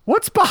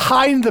 what's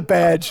behind the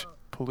badge?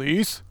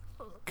 Police,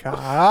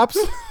 cops,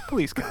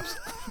 police cops.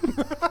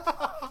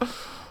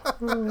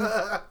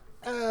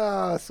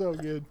 Ah, so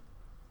good.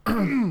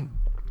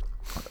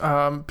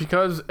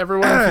 Because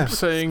everyone keeps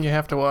saying you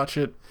have to watch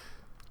it.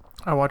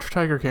 I watched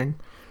Tiger King.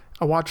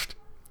 I watched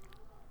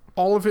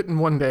all of it in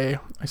one day.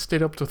 I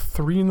stayed up to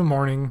 3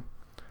 a.m.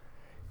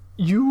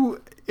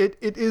 It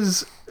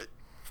is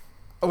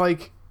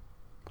like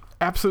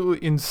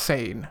absolutely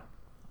insane.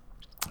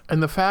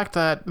 And the fact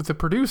that the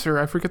producer,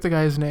 I forget the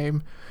guy's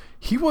name,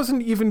 he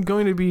wasn't even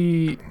going to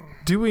be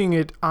doing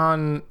it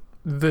on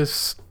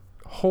this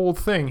whole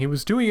thing. He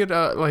was doing it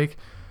like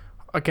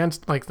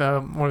against like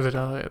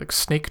like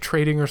snake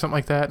trading or something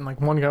like that. And like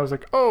one guy was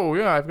like, "Oh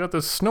yeah, I've got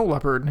this snow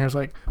leopard," and he was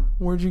like,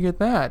 "Where'd you get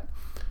that?"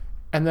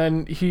 And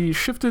then he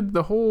shifted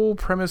the whole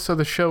premise of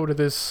the show to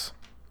this.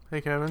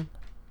 Hey, Kevin.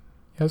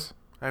 Yes.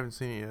 I haven't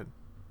seen it yet.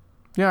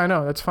 Yeah, I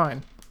know. That's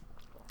fine.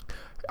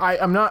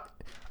 I'm not.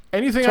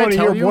 Anything Tony, I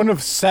tell you're you, one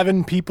of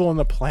 7 people on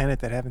the planet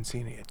that haven't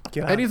seen it yet.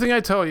 Get on it. anything I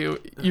tell you,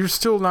 you're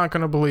still not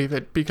going to believe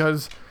it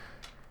because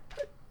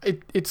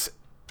it's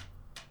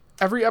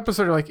every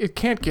episode. You're like, it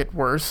can't get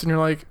worse, and you're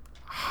like,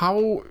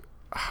 how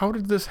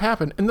did this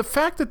happen? And the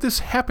fact that this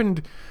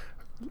happened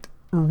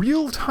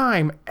real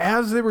time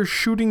as they were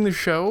shooting the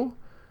show,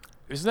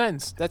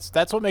 Isn't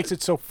that's what makes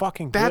it so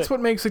fucking good. that's what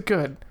makes it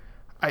good.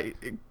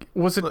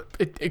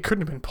 It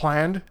couldn't have been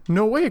planned.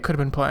 No way it could have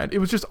been planned. It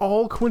was just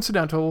all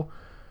coincidental.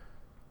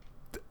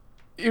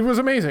 It was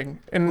amazing,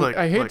 and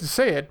I hate to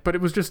say it, but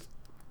it was just.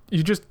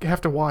 You just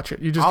have to watch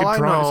it. You just get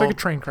drawn. It's like a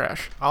train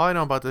crash. All I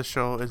know about this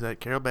show is that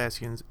Carol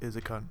Baskins is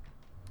a cunt.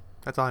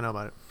 That's all I know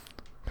about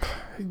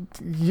it.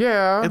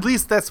 Yeah. At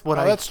least that's what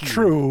I that's hear.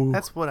 true.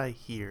 That's what I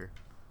hear.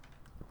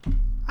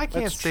 I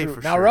can't That's say true.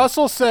 for Now sure.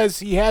 Russell says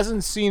he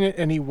hasn't seen it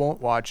and he won't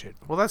watch it.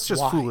 Well, that's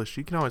just Why? foolish.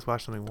 You can always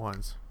watch something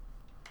once.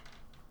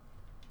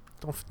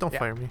 Don't Yeah.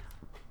 fire me.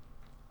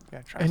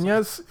 Yeah, try And some.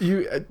 yes,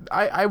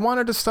 I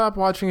wanted to stop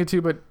watching it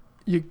too, but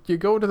you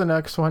go to the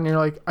next one, and you're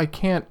like, I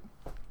can't.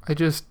 It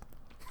was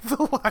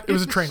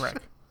a train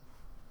wreck.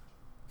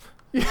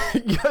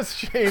 Yes,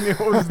 Shane, it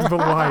was the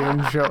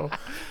Lion Show.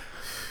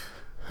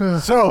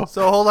 So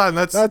So hold on.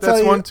 That's That's how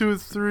you- 1, 2,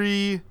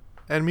 3,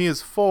 and me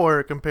is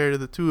 4 compared to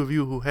the 2 of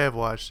you who have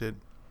watched it.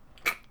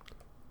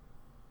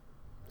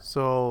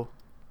 So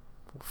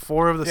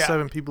 4 of the Yeah.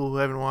 7 people who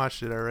haven't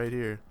watched it are right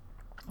here.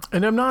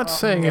 And I'm not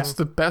saying yeah. it's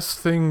the best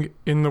thing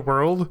in the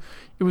world.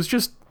 It was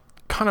just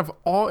kind of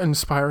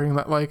awe-inspiring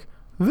that like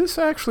this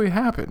actually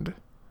happened.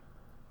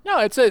 No,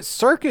 it's a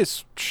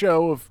circus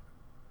show of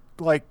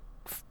like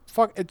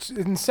fuck. It's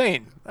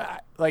insane.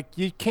 Like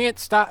you can't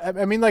stop.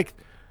 I mean, like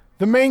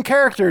the main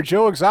character,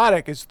 Joe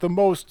Exotic, is the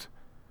most.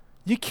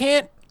 You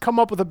can't come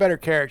up with a better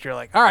character.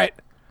 Like, all right,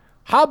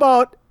 how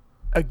about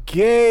a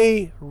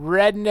gay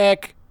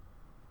redneck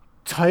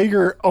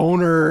tiger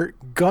owner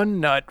gun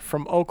nut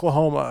from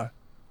Oklahoma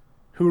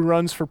who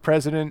runs for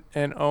president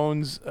and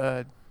owns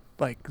a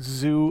like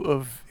zoo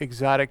of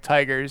exotic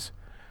tigers,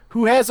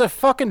 who has a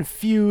fucking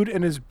feud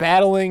and is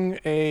battling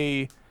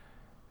a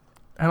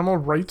Animal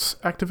rights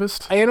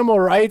activist. animal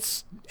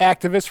rights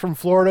activist from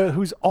Florida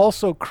who's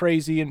also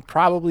crazy and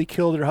probably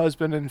killed her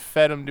husband and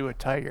fed him to a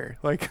tiger.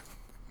 Like,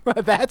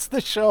 that's the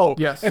show.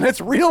 Yes. And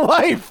it's real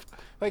life.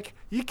 Like,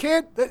 you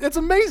can't. It's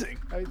amazing.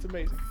 It's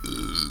amazing.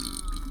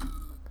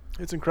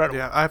 It's incredible.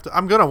 Yeah,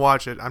 I'm gonna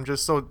watch it. I'm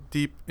just so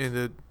deep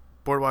into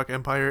Boardwalk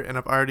Empire, and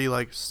I've already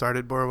like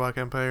started Boardwalk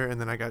Empire, and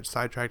then I got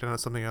sidetracked onto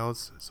something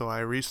else, so I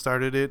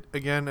restarted it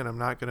again, and I'm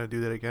not gonna do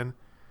that again.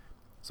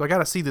 So I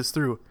gotta see this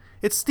through.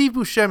 It's Steve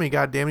Buscemi,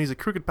 goddamn, he's a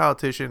crooked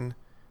politician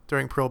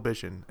during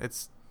Prohibition.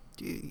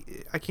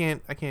 I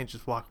can't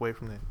just walk away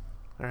from that.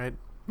 All right,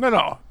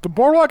 No. The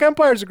Boardwalk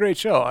Empire is a great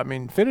show. I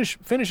mean, finish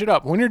it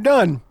up. When you're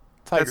done,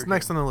 Tiger that's King.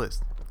 next on the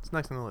list. It's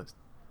next on the list.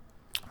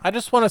 I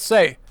just want to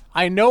say,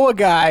 I know a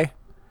guy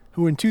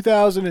who in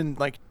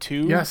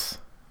 2002. Yes.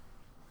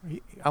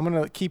 I'm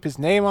going to keep his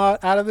name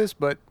out of this,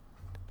 but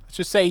let's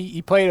just say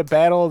he played a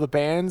battle of the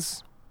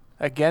bands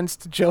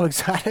against Joe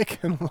Exotic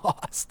and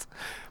lost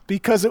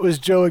because it was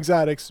Joe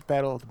Exotic's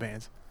battle of the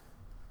bands.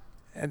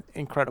 And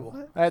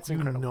incredible. That's You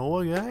incredible. know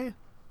a guy? I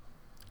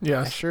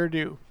Yes. sure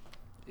do.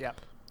 Yep.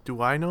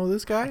 Do I know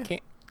this guy? I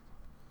can't.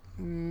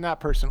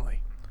 Not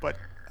personally, but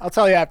I'll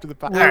tell you after the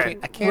podcast. Right.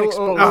 I can't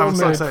expose. Oh, I'm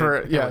so made excited. for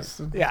it. Can't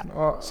Yes. Yeah.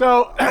 Uh,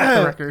 So, off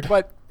the record.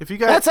 but If you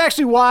guys, that's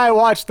actually why I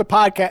watched the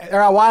podcast,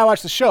 or why I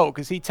watched the show,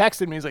 because he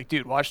texted me. He's like,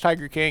 "Dude, watch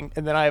Tiger King,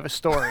 and then I have a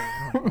story."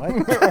 I'm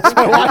like, what? So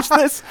I watched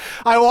this.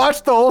 I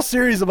watched the whole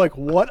series. I'm like,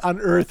 "What on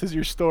earth is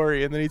your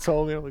story?" And then he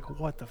told me. I'm like,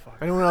 "What the fuck?"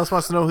 if anyone else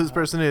wants to know who this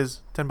person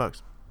is,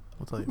 $10.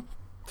 I'll tell you.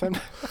 10,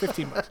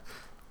 15 bucks.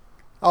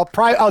 I'll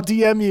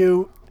DM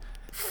you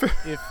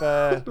if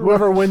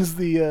whoever wins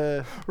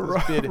the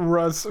this bid.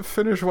 Russ,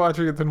 finish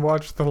watching it, then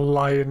watch The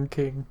Lion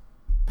King.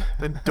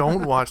 Then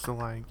don't watch The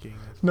Lion King.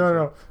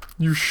 No.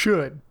 You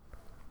should,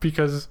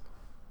 because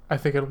I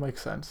think it'll make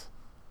sense.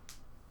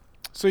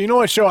 So you know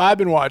what show I've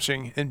been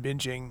watching and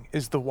binging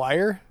is The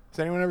Wire. Has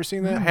anyone ever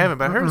seen that? I haven't,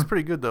 but I heard it's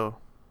pretty good though.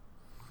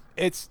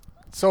 It's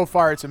so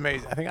far it's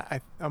amazing. I think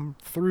I'm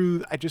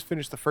through. I just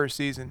finished the first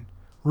season.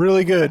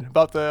 Really good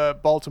about the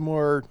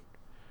Baltimore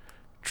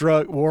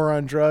drug war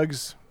on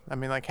drugs. I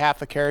mean, like half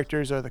the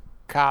characters are the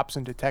cops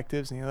and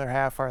detectives, and the other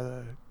half are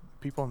the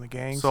people in the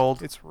gangs.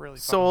 Sold. It's really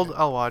fun. Sold.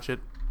 I'll watch it.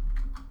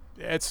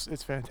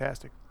 It's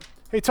fantastic.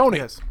 Hey Tony,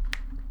 Yes.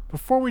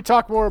 before we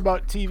talk more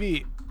about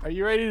TV, are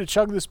you ready to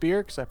chug this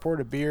beer? Because I poured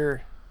a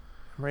beer.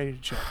 I'm ready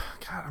to chug.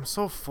 God, I'm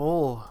so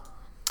full.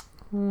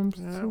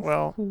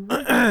 Well,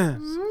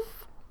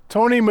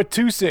 Tony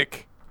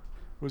Matusik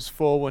was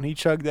full when he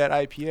chugged that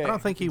IPA. I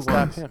don't think he Didn't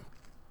stop was. him.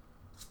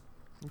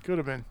 He could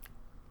have been.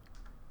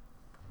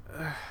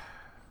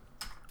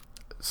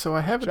 So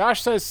I have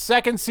Josh says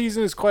second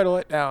season is quite a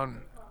letdown.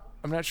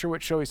 I'm not sure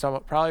what show he's talking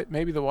about. Probably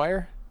maybe The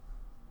Wire.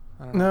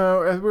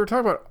 No, we were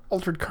talking about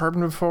Altered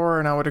Carbon before,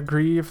 and I would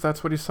agree if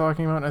that's what he's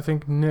talking about. I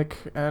think Nick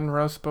and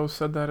Russ both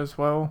said that as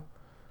well.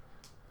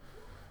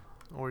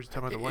 Or is he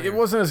talking about The Wire? It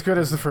wasn't as good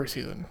as the first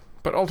season,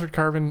 but Altered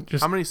Carbon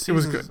just How many it was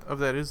seasons good. of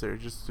that is there?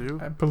 Just two?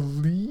 I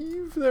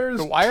believe there's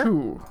The Wire?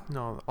 2.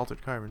 No,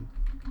 Altered Carbon.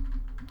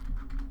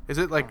 Is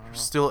it like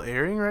still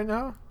airing right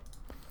now?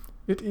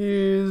 It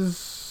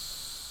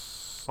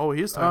is. Oh,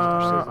 he is talking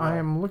about I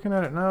am looking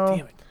at it now.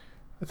 Damn it.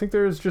 I think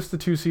there's just the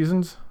 2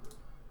 seasons.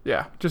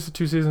 Yeah, just the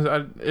 2 seasons.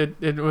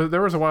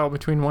 There was a while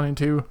between 1 and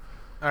 2.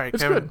 All right,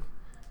 It's Kevin. good.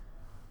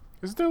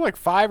 Isn't there like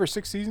 5 or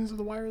 6 seasons of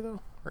The Wire though,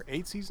 or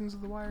 8 seasons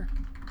of The Wire?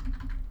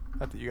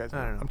 Not that you guys know.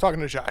 I don't know. I'm talking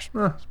to Josh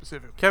Huh.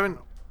 specifically. Kevin,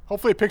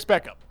 Hopefully it picks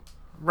back up.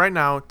 right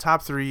now,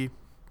 top 3.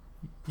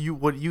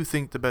 What you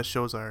think the best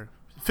shows are?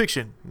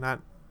 Fiction,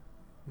 not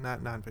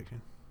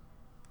nonfiction.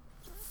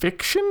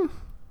 Fiction?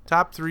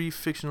 Top 3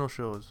 fictional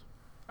shows.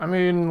 I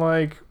mean,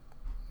 like,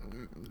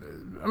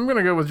 I'm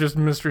gonna go with just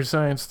Mystery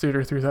Science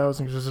Theater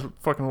 3000 because I just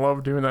fucking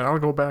love doing that. I'll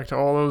go back to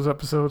all those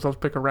episodes. I'll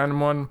pick a random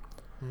one.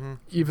 Mm-hmm.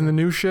 Even the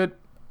new shit,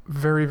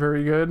 very,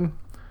 very good.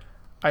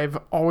 I've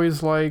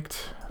always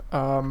liked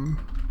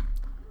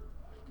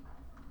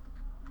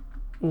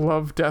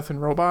Love, Death,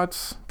 and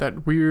Robots.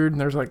 That weird,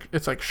 and there's like,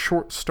 it's like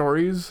short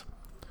stories.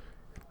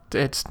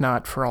 It's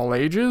not for all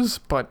ages,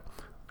 but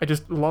I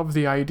just love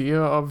the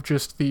idea of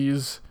just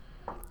these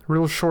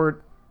real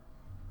short,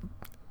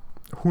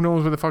 who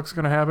knows what the fuck's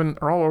gonna happen,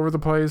 are all over the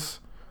place.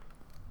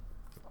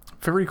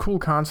 Very cool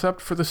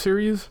concept for the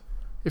series,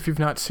 if you've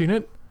not seen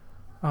it.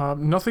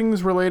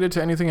 Nothing's related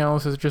to anything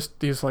else, it's just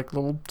these like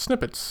little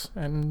snippets.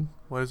 And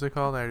What is it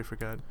called? I already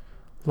forgot.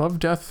 Love,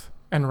 Death,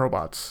 and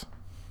Robots.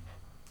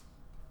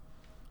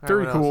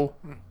 Very what cool.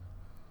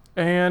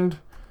 And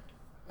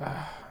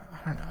I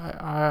don't know.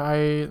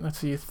 I let's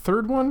see.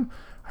 Third one.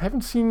 I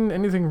haven't seen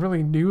anything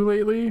really new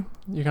lately.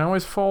 You can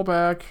always fall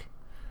back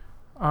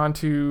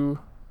onto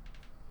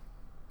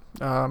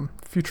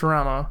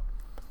Futurama,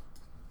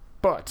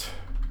 but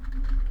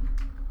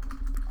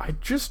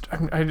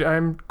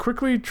I'm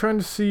quickly trying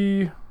to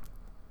see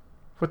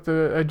what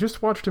I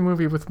just watched a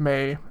movie with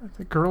May,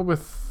 the girl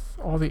with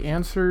all the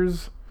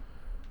answers.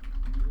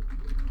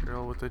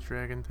 Girl with the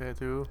dragon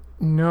tattoo.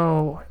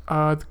 No,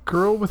 the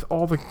girl with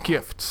all the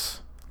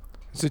gifts.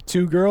 Is it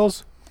two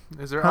girls?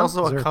 Is there Huh?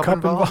 also Is there a cup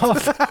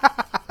involved?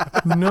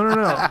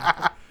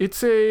 No.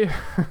 It's a.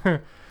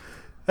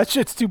 That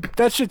shit's too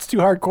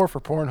hardcore for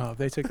Pornhub.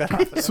 They took that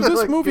off. So this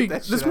Like, movie, get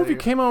that shit this outta movie here.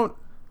 came out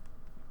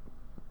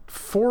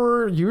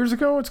 4 years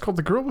ago. It's called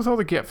The Girl with All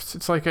the Gifts.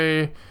 It's like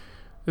a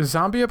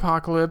zombie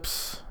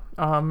apocalypse.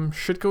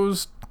 Shit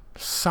goes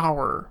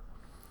sour,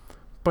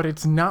 but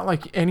it's not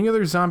like any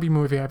other zombie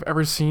movie I've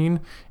ever seen.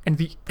 And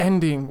the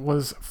ending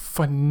was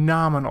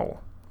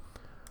phenomenal.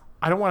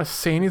 I don't want to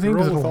say anything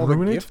because Girl with it'll all the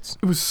ruin it. gifts?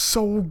 It was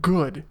so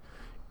good,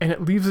 and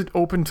it leaves it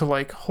open to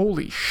like,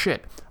 holy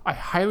shit. I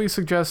highly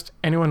suggest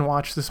anyone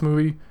watch this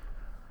movie.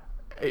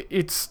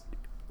 It's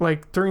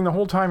like during the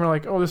whole time you're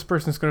like, oh, this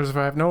person's gonna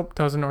survive. Nope,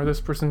 doesn't. Or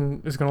this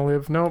person is gonna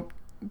live. Nope,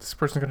 this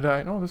person's gonna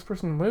die. No, this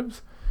person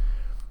lives.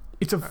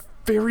 It's a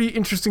very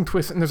interesting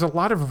twist, and there's a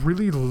lot of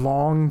really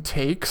long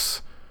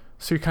takes,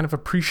 so you kind of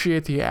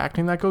appreciate the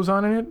acting that goes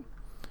on in it.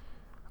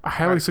 I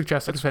highly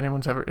suggest it if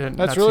anyone's ever. That's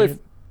not really seen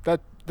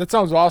it. that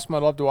sounds awesome.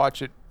 I'd love to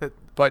watch it.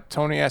 But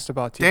Tony asked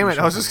about TV Damn it!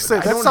 I was shows. just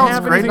gonna say I that don't sounds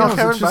have great. anything No, else.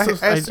 Kevin, It's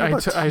just but I asked you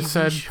about I TV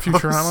said shows.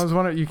 Futurama is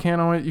one. You can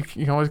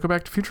always go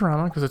back to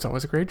Futurama because it's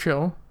always a great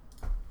show.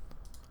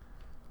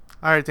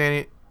 All right,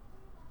 Danny.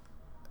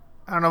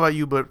 I don't know about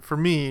you, but for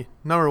me,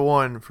 number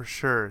one for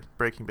sure,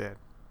 Breaking Bad.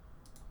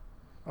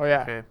 Oh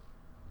yeah. Okay.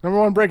 Number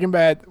one, Breaking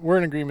Bad. We're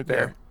in agreement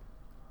there.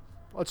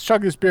 Let's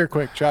chug this beer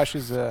quick. Josh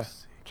is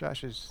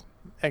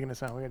egging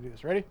us on. We gotta do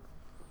this. Ready?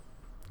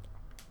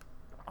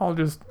 I'll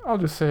just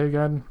say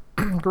again,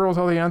 Girls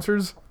All the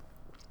Answers.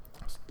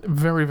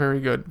 Very,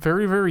 very good.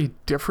 Very, very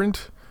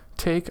different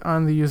take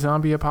on the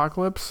zombie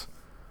apocalypse.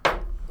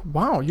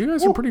 Wow, you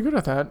guys are pretty good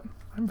at that.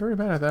 I'm very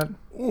bad at that.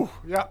 Ooh,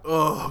 yeah.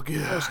 Oh, That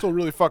was god. still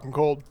really fucking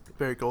cold.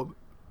 Very cold.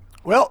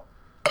 Well,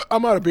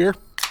 I'm out of beer.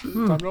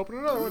 Time to open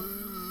another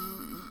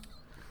one.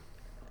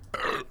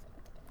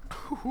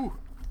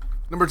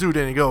 Number two,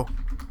 Danny, go.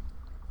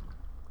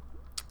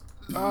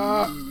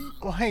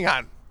 Well, hang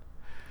on.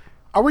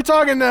 Are we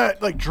talking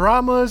like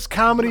dramas,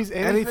 comedies,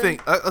 Anything.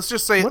 Let's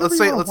just say, Whatever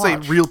you wanna let's say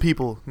watch. real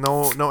people.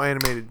 No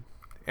animated.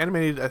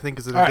 Animated, I think,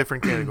 is in a All right.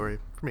 different category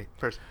for me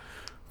personally.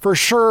 For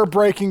sure,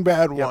 Breaking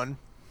Bad one.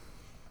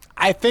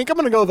 I think I'm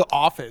gonna go The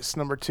Office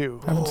number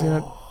 2. Haven't seen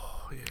it.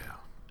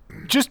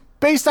 Just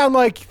based on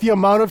like the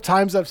amount of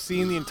times I've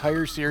seen the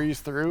entire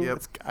series through.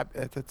 Yep.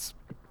 That's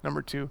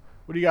number 2.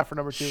 What do you got for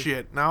number 2?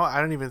 Shit. Now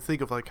I don't even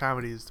think of like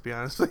comedies, to be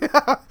honest.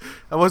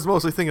 I was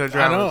mostly thinking of I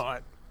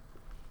dramas.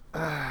 know.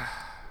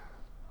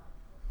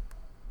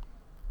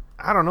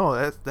 I don't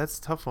know. That's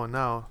a tough one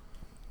now.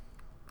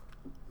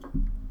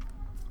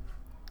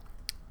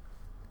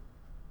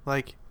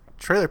 Like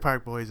Trailer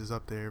Park Boys is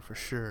up there for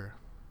sure,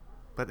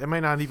 but it might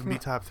not even be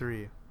top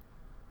 3.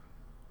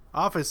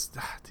 Office,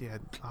 yeah,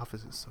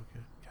 Office is so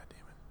good. God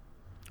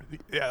damn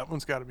it. Yeah, that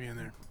one's got to be in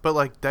there. But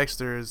like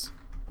Dexter is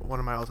one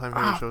of my all-time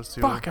favorite shows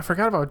too. Fuck, I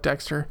forgot about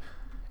Dexter.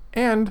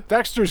 And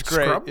Dexter's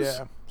great. Scrubs?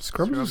 Yeah.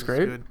 Scrubs is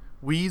great. good.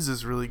 Weeds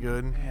is really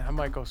good. Man, I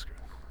might go Scrubs.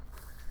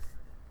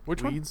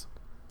 Which one? Weeds.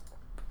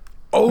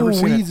 Oh, Never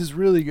seen Weeds is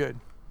really good.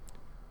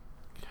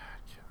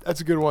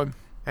 That's a good one.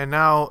 And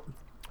now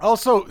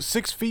Also,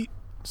 6 feet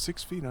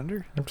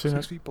under. Never seen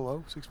 6 it. feet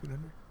below. 6 feet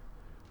under.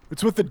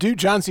 It's with the dude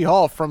John C.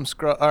 Hall from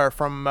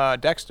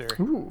Dexter,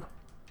 Ooh.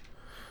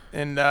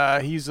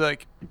 and he's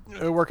like,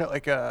 they work at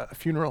like a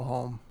funeral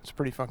home. It's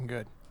pretty fucking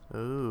good.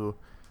 ooh.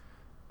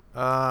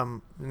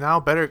 Now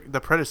the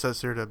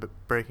predecessor to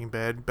Breaking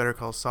Bad, Better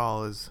Call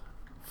Saul, is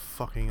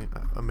fucking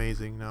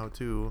amazing now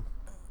too.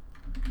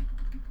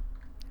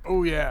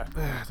 Oh yeah.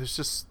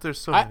 There's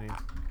so I- many.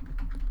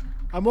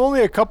 I'm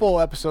only a couple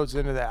episodes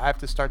into that. I have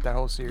to start that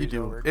whole series You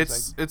do. over.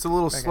 'cause It's a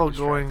little I got slow distracted.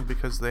 going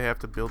because they have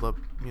to build up,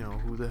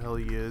 who the hell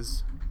he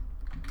is.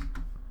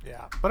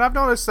 yeah. But I've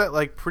noticed that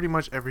like pretty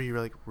much every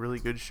like really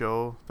good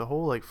show, the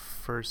whole like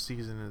first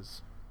season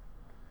is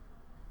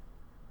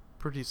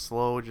pretty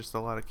slow, just a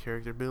lot of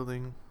character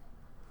building.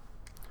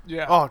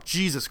 Yeah. Oh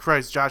Jesus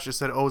Christ, Josh just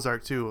said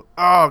Ozark too.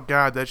 Oh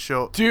god, that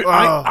show. Dude,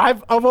 oh.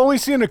 I've only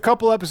seen a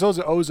couple episodes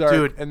of Ozark,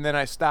 Dude. and then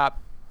I stopped.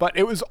 But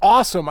it was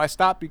awesome. I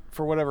stopped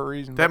for whatever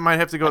reason. That but might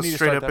have to I go need to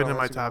straight start up that into over.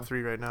 my That's a good top one.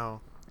 3 right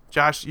now.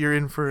 Josh, you're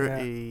in for Yeah.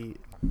 a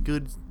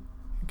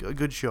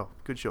good show.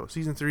 Good show.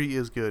 Season 3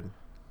 is good.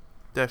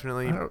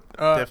 Definitely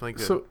definitely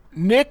good. So,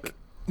 Nick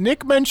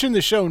mentioned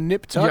the show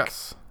Nip Tuck.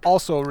 yes.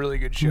 Also a really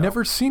good show.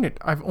 Never seen it.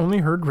 I've only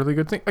heard really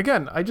good things.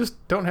 Again, I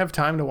just don't have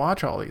time to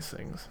watch all these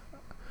things.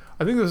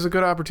 I think this is a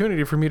good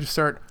opportunity for me to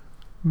start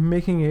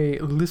making a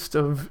list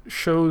of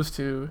shows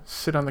to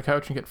sit on the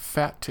couch and get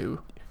fat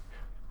to.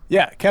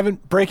 Yeah, Kevin,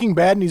 Breaking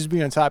Bad needs to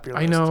be on top of your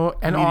I list. know.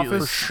 And Immediately.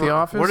 Office. For sure. The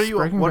Office. What are you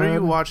Breaking What are you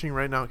Bad. watching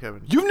right now,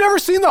 Kevin? You've never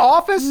seen The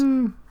Office?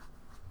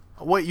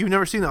 What, you've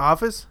never seen The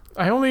Office?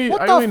 I only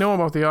What I the only f- know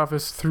about The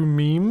Office through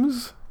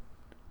memes.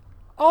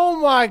 Oh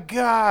my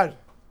God.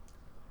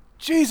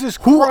 Jesus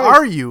Christ. Who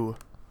are you?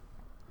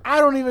 I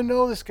don't even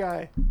know this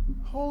guy.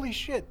 Holy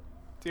shit.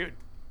 Dude.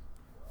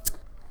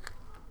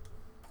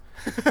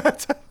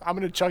 I'm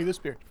going to chug this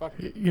beer. Fuck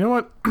it. You know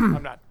what?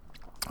 I'm not.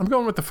 I'm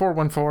going with the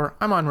 414.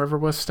 I'm on River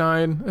West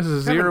Stein. This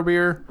is Kevin. Zero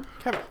Beer.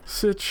 Kevin.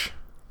 Sitch.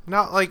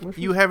 Not like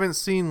you haven't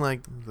seen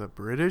like the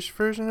British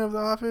version of The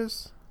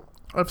Office?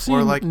 I've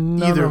seen like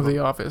none either of of The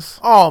them. Office.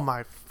 Oh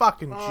my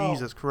fucking Oh.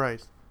 Jesus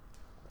Christ.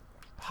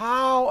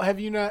 How have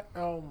you not?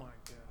 Oh my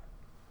God.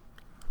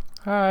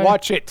 Hi.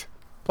 Watch it.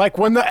 Like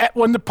when the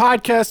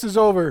podcast is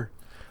over.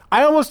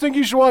 I almost think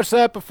you should watch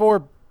that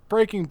before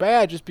Breaking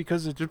Bad just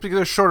because it's. Just because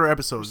they're shorter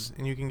episodes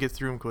and you can get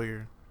through them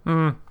quicker.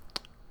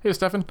 Hey,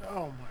 Stefan.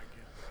 Oh my God.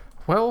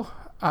 Well,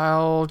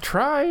 I'll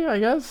try, I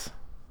guess.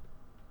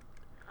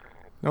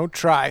 No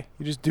try.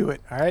 You just do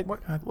it. All right.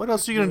 What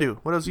else are you going to do?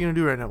 What else are you going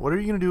to do right now? What are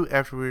you going to do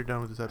after we're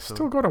done with this episode?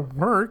 Still go to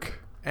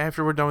work.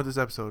 After we're done with this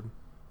episode,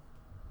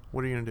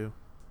 what are you going to do?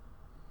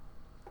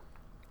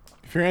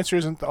 If your answer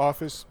isn't The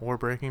Office, Or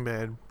Breaking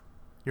Bad,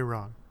 you're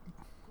wrong.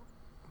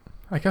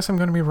 I guess I'm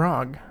gonna be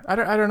wrong. I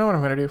don't know what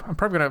I'm gonna do. I'm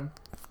probably gonna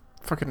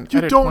fucking You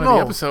edit don't one know. of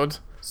the episodes.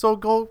 So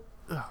go...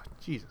 Oh,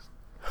 Jesus.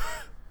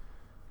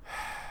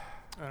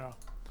 I don't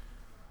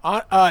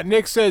know.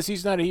 Nick says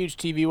he's not a huge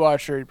TV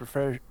watcher. He'd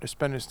prefer to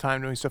spend his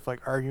time doing stuff like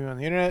arguing on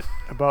the internet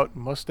about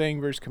Mustang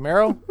versus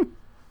Camaro.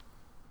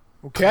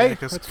 Okay,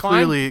 Because that's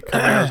clearly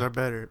fine. Camaros are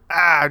better.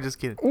 I'm just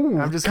kidding. Ooh,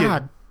 I'm just God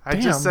kidding. I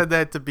just damn. said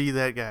that to be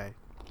that guy.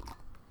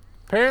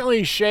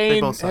 Apparently,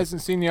 Shane both suck.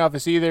 hasn't seen The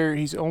Office either.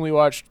 He's only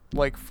watched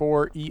like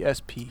 4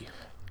 ESP.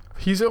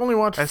 He's only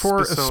watched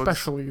 4 Episodes.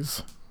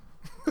 especiallys.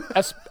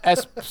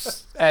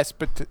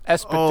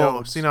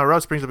 Oh, see now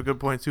Russ brings up a good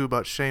point too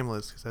about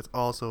Shameless because that's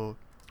also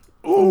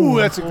Ooh,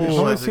 that's a good I've Oh, show.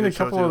 only that's a seen a good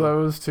show, couple too. of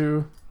those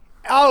too.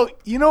 Oh,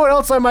 you know what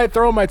else I might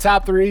throw in my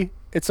top 3?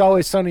 It's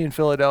Always Sunny in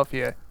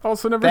Philadelphia.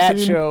 Also never That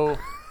seen. show.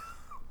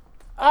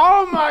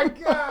 Oh my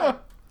God.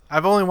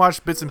 I've only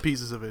watched bits and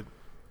pieces of it.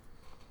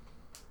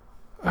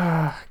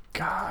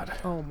 God.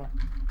 Oh my.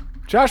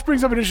 Josh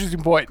brings up an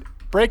interesting point.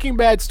 Breaking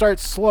Bad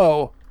starts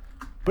slow,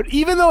 but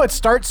even though it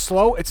starts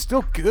slow, it's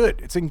still good.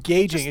 It's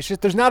engaging. It's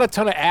just there's not a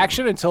ton of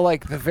action until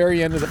like the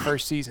very end of the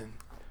first season.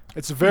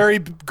 It's a very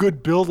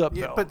good build up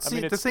Yeah, though. but see,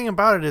 I mean, the thing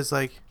about it is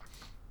like,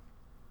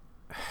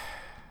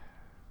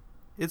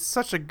 it's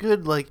such a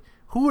good like.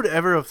 Who would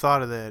ever have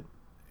thought of that,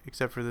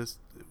 except for this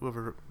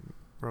whoever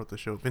wrote the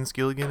show, Vince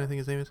Gilligan, I think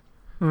his name is.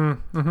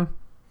 Mm-hmm.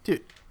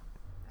 Dude,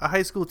 a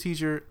high school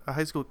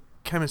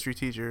chemistry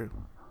teacher,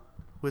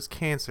 with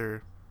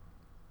cancer,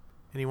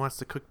 and he wants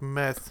to cook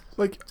meth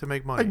Like, to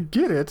make I money.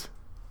 get it.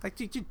 Like,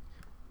 dude,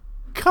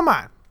 come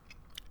on.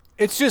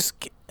 it's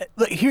just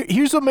like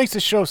here's what makes the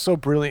show so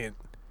brilliant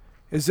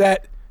is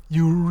that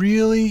you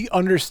really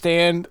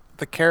understand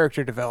the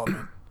character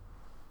development.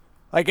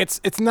 Like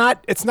it's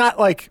not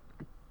like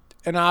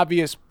an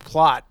obvious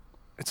plot.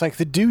 It's like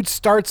the dude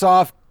starts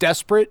off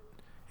desperate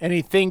and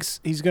he thinks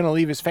he's going to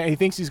leave his family. He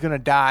thinks he's going to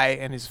die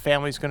and his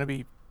family's going to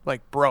be like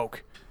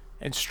broke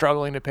and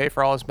struggling to pay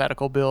for all his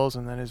medical bills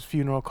and then his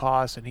funeral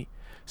costs and he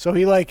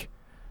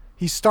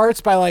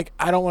starts by like,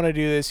 I don't want to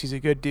do this. He's a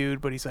good dude,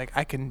 but he's like,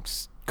 I can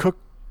cook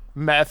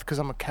meth because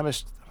I'm a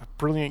chemist, a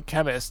brilliant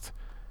chemist,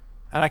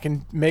 and I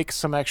can make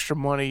some extra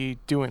money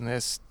doing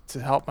this to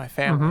help my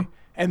family.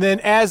 And then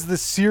as the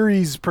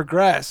series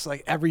progress,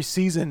 like every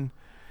season,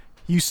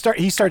 he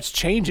starts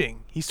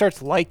changing. He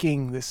starts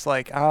liking this,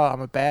 like, oh,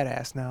 I'm a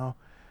badass now.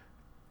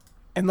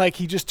 And like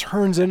he just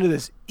turns into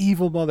this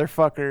evil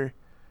motherfucker.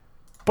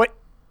 But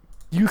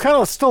you kind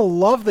of still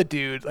love the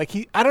dude. Like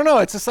I don't know.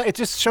 It's just like it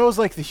just shows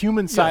like the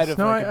human side of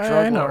like a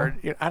drug I know.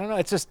 lord. I don't know.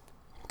 It's just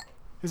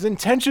his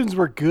intentions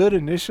were good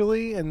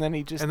initially, and then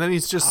he just And then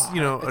he's just,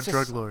 a it's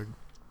drug just- lord.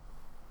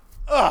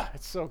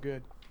 it's so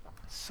good,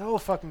 so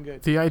fucking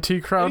good. The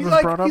IT crowd He's was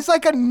like brought up. he's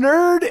like a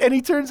nerd, and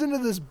he turns into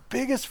this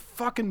biggest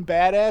fucking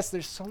badass.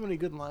 There's so many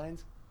good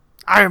lines.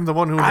 I am the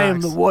one who knocks. I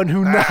am the one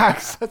who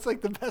knocks. That's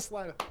like the best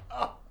line.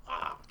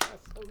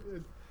 That's so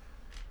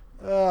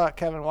good.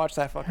 Kevin, watch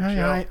that fucking show.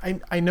 Yeah,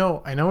 I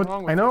know. I know. What's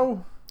wrong with I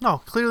know. No,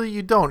 clearly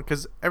you don't,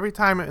 because every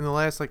time in the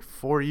last,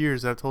 4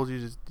 years I've told you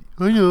just,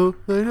 I know,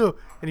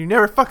 and you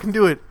never fucking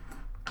do it.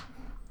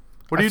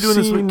 What are you I've doing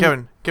this week, seen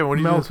Kevin? Kevin, what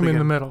are you doing this Malcolm in the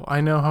weekend? Middle.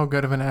 I know how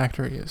good of an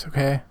actor he is.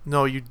 Okay.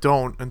 No, you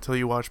don't until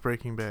you watch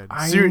Breaking Bad.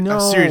 I know.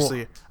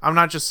 Seriously, I'm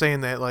not just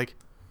saying that. Like,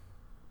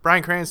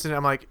 Bryan Cranston,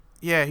 I'm like,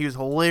 yeah, he was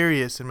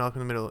hilarious in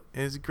Malcolm in the Middle.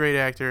 And he's a great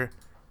actor.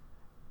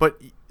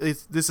 But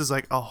this is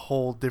like a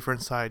whole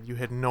different side you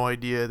had no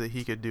idea that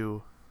he could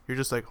do. You're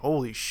just like,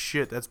 holy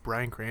shit, that's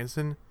Bryan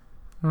Cranston?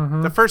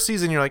 Mm-hmm. The first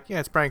season, you're like, yeah,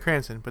 it's Bryan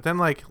Cranston. But then,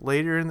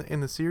 later in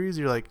the series,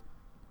 you're like,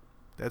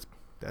 that's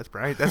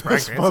Bryan This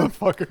Cranston.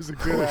 motherfucker's a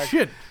good Holy actor.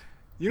 shit.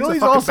 You know He's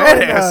he's a also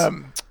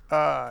fucking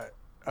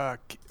in,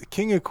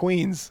 King of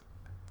Queens.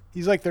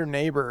 He's like their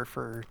neighbor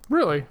for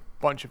Really? a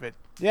bunch of it.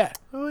 Yeah.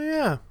 Oh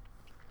yeah.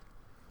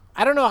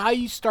 I don't know how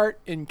you start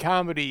in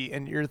comedy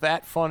and you're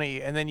that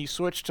funny, and then you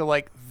switch to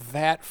like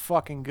that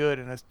fucking good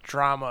in a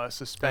drama,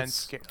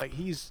 suspense. Like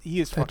he is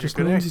That fucking just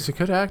good. means he's a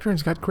good actor and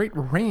he's got great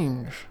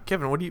range.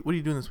 Kevin, what are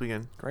you doing this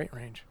weekend? Great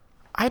range.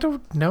 I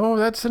don't know.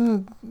 That's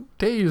in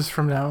days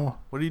from now.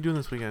 What are you doing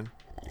this weekend?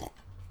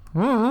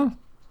 Mm-hmm.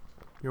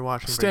 You're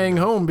watching Staying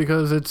Breaking home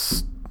because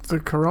it's the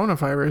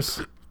coronavirus.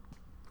 Bad.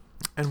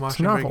 And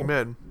watching novel. Breaking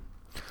Bad.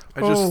 I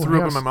just threw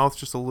up in yes. my mouth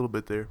just a little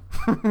bit there.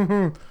 But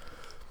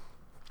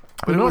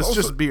You it know was what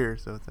just also- beer,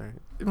 so it's alright.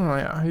 Oh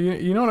yeah.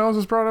 You know what else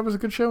was brought up as a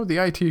good show? The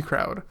IT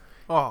Crowd.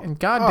 Oh, And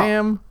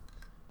goddamn,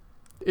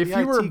 if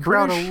The you were a IT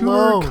Crowd British, you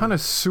were alone. a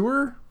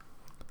connoisseur,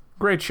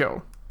 great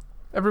show.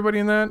 Everybody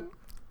in that,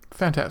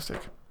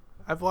 fantastic.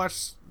 I've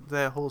watched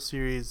that whole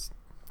series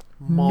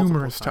multiple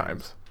Numerous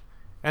times.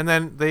 And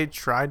then they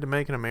tried to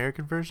make an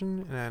American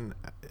version, and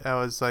I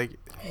was like,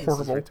 this is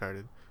Horrible.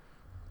 retarded.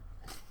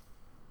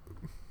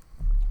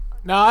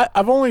 Now,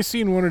 I've only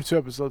seen 1 or 2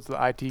 episodes of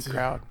the IT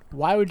Crowd.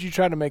 Why would you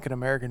try to make an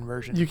American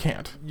version? You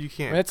can't. You I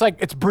can't. mean, it's like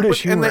it's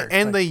British and humor.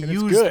 they Like, it's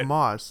used good.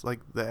 Moss, like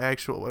the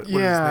actual. What is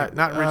Yeah, his name?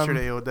 Not Richard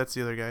um, Ayoade. That's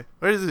the other guy.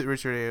 Or is it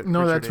Richard Ayoade?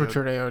 No, that's Ayoade.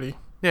 Richard Ayoade.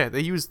 Yeah, they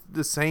used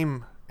the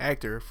same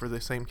actor for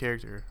the same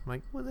character. I'm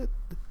like, well,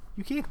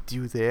 you can't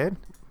do that.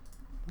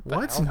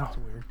 What? No. That's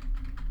weird.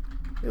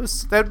 It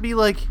was that'd be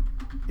like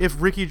if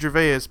Ricky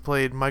Gervais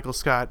played Michael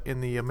Scott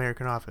in the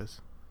American Office.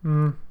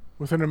 Mm.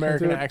 With an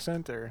American do it.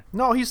 accent, or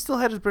No, he still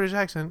had his British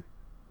accent.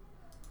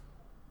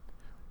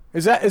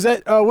 is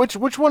that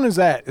which one is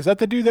that? Is that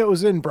the dude that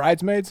was in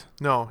Bridesmaids?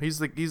 No, he's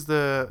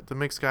the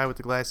mixed guy with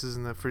the glasses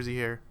and the frizzy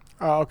hair.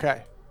 Oh,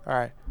 okay, all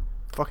right.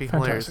 Fucking Fantastic.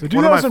 hilarious. The dude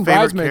One that of was my in favorite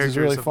Bridesmaids is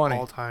characters really of funny.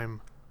 all time.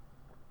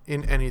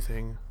 In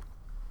anything,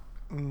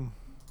 Mm.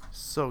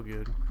 so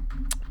good.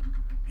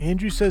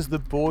 Andrew says The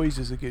Boys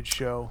is a good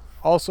show.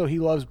 Also, he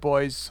loves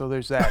boys, so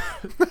there's that.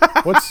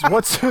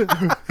 what's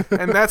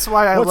And that's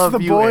why I what's love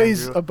The you,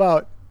 Boys Andrew.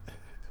 about?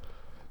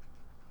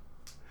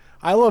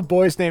 I love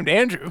boys named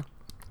Andrew,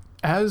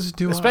 As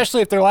do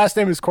especially if their last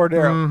name is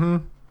Cordero. Mm-hmm.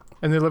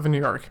 And they live in New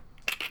York.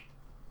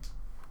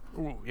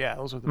 Ooh, yeah,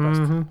 those are the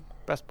best Mm-hmm.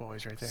 best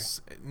boys right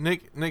there.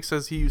 Nick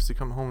says he used to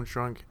come home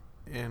drunk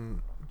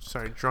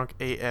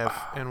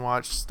AF and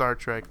watch Star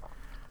Trek.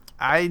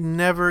 I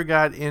never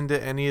got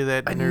into any of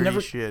that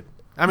nerdy shit.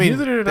 I mean,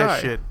 Neither did that I.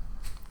 shit.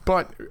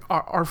 But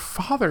our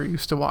father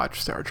used to watch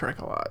Star Trek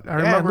a lot. I and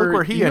remember look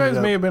where he you ended guys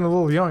up. may have been a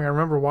little young. I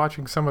remember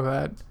watching some of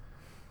that.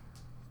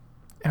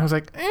 And I was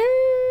like,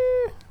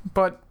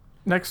 But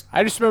next,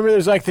 I just remember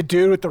there's like the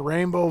dude with the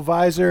rainbow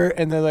visor,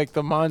 and then like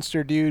the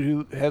monster dude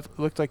who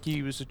looked like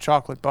he was a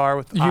chocolate bar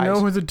with you eyes. know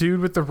who the dude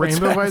with the What's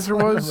rainbow that? visor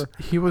I was? remember.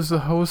 He was the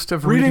host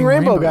of Reading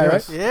Rainbow guy, right?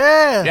 yes.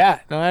 Yeah. Yeah,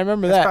 no, I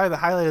remember That's that. probably the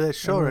highlight of that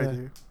show Remember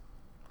right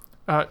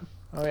that. there.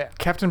 Oh yeah.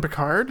 Captain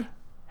Picard?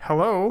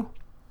 Hello?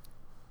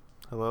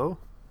 Hello?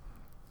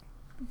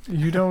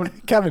 You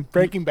don't... Kevin,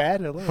 Breaking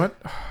Bad. Hello. What?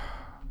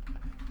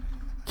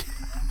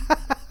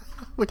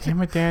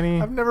 Damn it,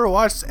 Danny. I've never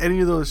watched any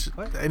of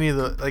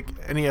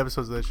any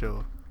episodes of that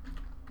show.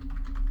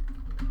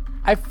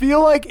 I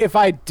feel like if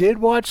I did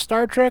watch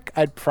Star Trek,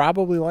 I'd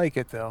probably like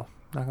it though.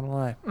 Not gonna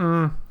lie,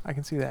 I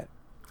can see that.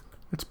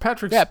 It's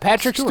Patrick Yeah,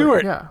 Patrick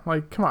Stewart. Yeah,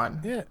 like, come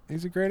on. Yeah,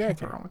 he's a great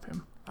What's actor. wrong with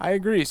him? I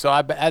agree. So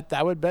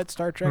I would bet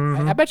Star Trek.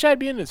 Mhm. I bet you I'd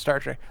be into Star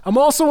Trek. I'm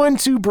also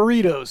into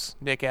burritos,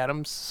 Nick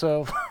Adams.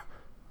 So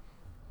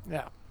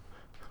yeah.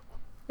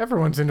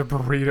 Everyone's into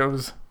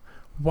burritos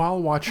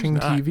while watching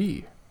Who's not?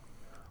 TV.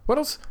 What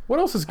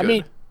else is good?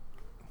 I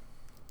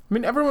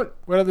mean, everyone...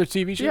 what other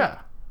TV show? Yeah.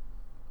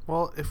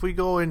 Well, if we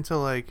go into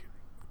like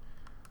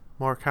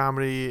more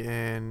comedy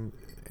and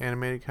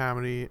animated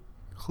comedy,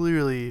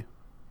 clearly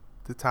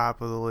the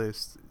top of the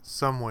list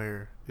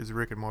somewhere is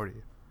Rick and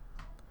Morty.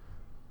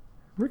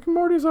 Rick and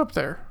Morty's up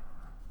there.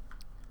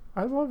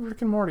 I love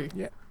Rick and Morty.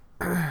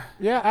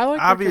 Yeah, I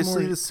like. Obviously, Rick and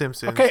Morty. The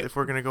Simpsons. Okay. If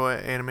we're gonna go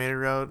animated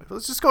route,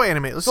 let's just go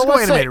animated. Let's So just go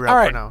let's say, animated route all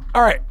right, for now.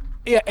 all right.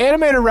 Yeah,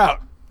 animated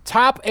route.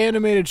 Top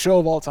animated show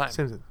of all time.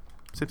 Simpsons.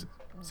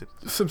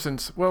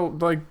 Simpsons. Well,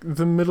 like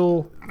the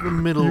middle The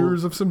middle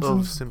years of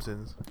Simpsons.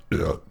 Simpsons.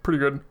 Yeah. Pretty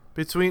good.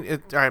 Between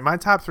it, all right, my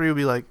top three would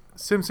be like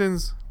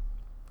Simpsons,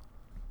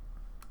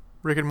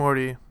 Rick and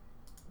Morty,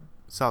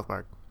 South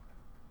Park.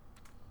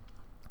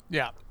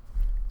 Yeah.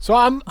 So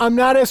I'm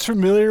not as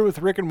familiar with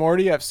Rick and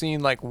Morty. I've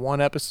seen like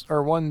one episode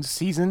or one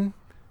season,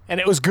 and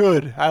it was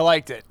good. I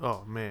liked it.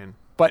 Oh man,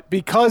 But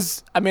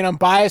because I'm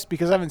biased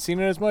because I haven't seen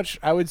it as much,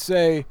 I would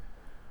say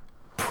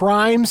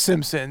prime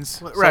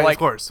Simpsons. Well, So, right, like, of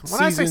course.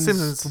 When I say seasons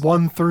Simpsons,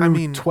 1 through I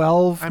mean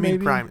 12, I mean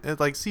maybe? prime.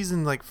 Like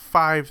season like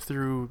 5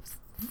 through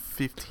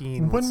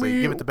 15. When Let's say.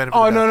 we- Give it the benefit.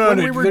 Oh of the no doubt. no When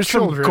no! we were There's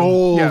children, some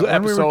gold when we were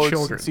episodes.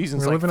 children,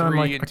 Seasons we were like living on 3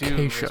 like and 2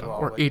 Acacia as well,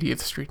 or like- 80th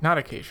Street, not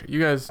Acacia. You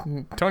guys,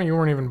 Tony, you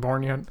weren't even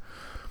born yet.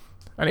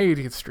 On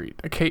 80th Street,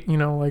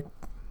 like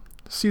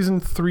season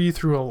 3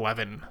 through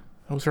 11.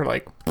 Those are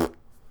like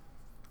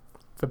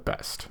the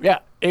best. Yeah,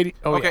 80.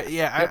 Oh Okay,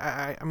 yeah.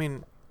 yeah. I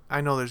mean, I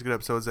know there's good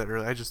episodes that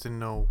early. I just didn't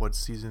know what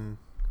season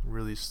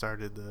really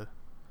started the.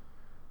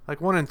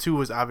 Like 1 and 2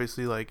 was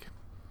obviously like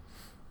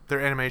their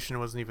animation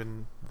wasn't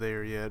even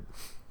there yet.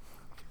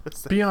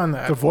 Beyond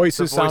that. The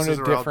voices The voices sounded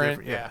were all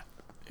different. different, yeah.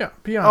 Yeah,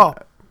 beyond Oh,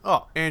 that.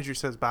 oh, Andrew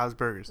says Bob's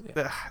Burgers.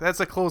 That's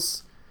a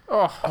close.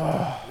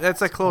 Oh,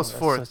 That's a close that's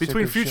fourth such a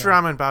between good show.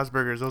 Futurama and Bob's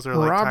Burgers. Those are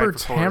like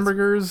Robert's tied for fourth.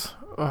 Hamburgers.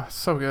 Oh,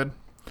 so good.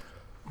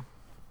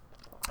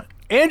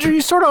 Andrew,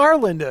 you sort of are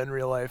Linda in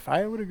real life.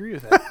 I would agree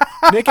with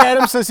that. Nick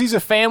Adams says he's a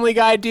Family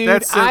Guy dude.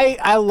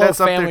 I love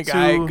that's up there Family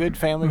Guy. too. Good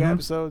Family Guy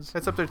episodes.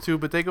 That's up there too,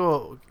 but they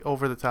go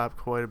over the top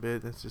quite a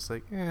bit. It's just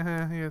like,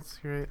 yeah, it's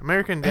great.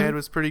 American Dad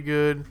was pretty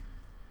good.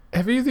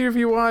 Have either of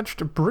you watched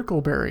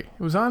Brickleberry? It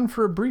was on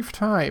for a brief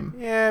time.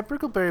 Yeah,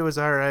 Brickleberry was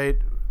all right,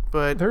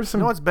 but There's some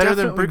you know what's better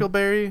than definitely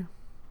Brickleberry?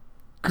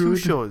 Two good-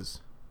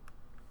 shows.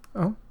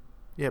 Oh,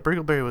 Yeah,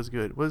 Brickleberry was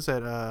good. What is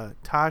that?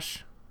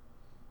 Tosh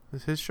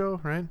is his show,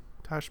 right?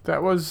 Tosh.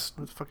 that was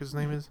What the fuck his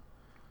name is?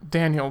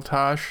 Daniel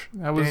Tosh.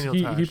 That was Daniel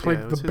he Tosh, played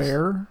yeah, it the was his-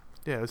 bear.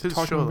 Yeah, it was his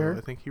Talking show. Bear? Though.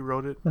 I think he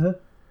wrote it.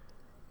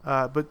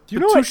 Uh-huh. But You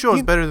the know two what? shows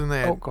You- better than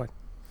that. Oh, go ahead.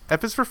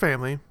 F is for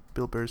Family,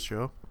 Bill Burr's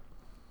show.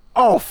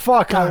 Oh,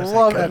 fuck. God, I is that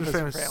love good? that.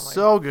 Family is Family.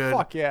 so good.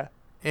 Fuck yeah.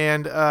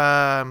 And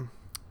God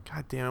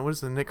damn it, what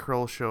is the Nick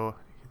Kroll show?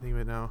 I can't think of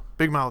it now.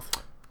 Big Mouth.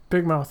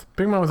 Big Mouth.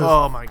 Big Mouth is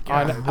Oh my I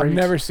god. I've great.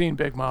 never seen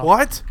Big Mouth.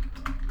 What?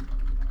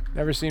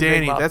 Never seen Big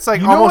Danny, Mouth. that's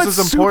like You know almost what's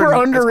as important.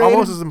 Super It's underrated.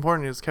 almost as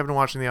important as Kevin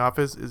watching The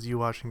Office is you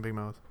watching Big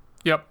Mouth.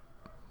 Yep.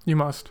 You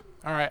must.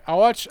 All right, I'll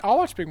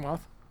watch Big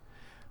Mouth.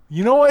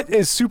 You know what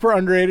is super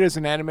underrated as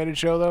an animated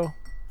show though?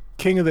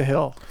 King of the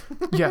Hill.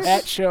 Yes.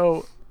 That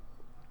show.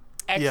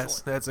 Excellent.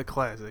 Yes, that's a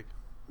classic.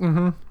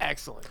 Mm-hmm.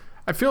 Excellent.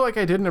 I feel like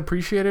I didn't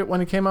appreciate it when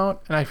it came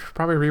out, and I should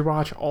probably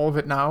rewatch all of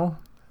it now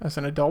as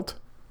an adult.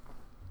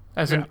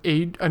 As an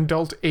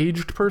adult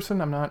aged person,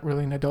 I'm not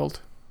really an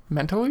adult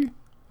mentally.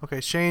 Okay,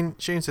 Shane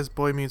says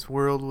Boy Meets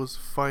World was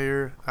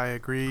fire. I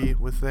agree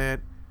with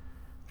that.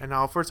 And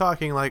now if we're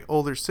talking like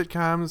older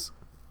sitcoms,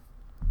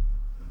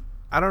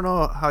 I don't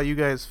know how you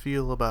guys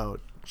feel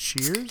about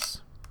Cheers,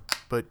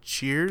 but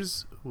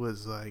Cheers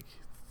was like,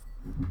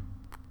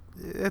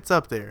 it's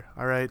up there,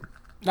 all right?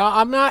 Now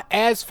I'm not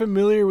as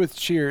familiar with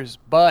Cheers,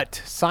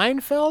 but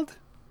Seinfeld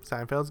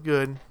Seinfeld's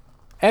good.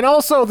 and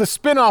also the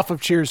spin-off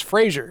of Cheers,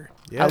 Frasier.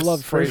 I Yes, love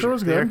Frasier Frasier.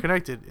 was They're good.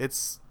 connected.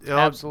 It's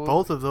Absolutely.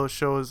 both of those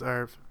shows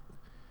are,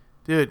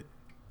 dude.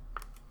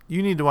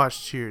 You need to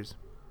watch Cheers.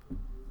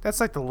 That's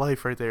like the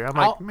life right there. I'm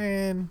I'll- like,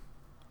 man,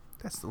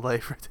 that's the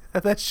life right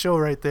there. That show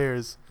right there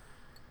is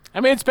I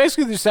mean, it's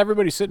basically just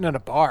everybody sitting at a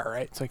bar,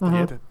 right? It's like the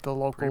pretty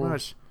local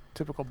much.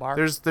 typical bar.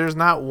 There's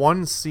not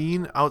one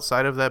scene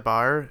outside of that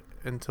bar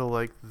until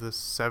like the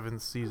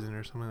 7th season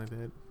or something like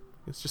that.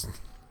 It's just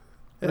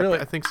Really?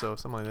 I think so,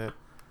 something like that.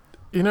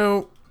 You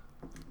know,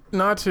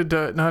 not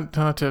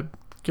to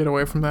get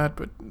away from that,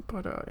 but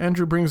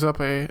Andrew brings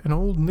up an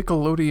old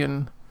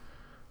Nickelodeon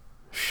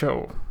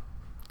show,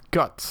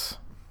 Guts.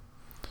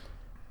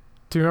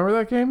 Do you remember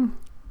that game?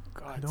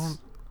 I don't.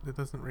 It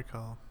doesn't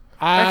recall.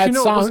 Actually, it no,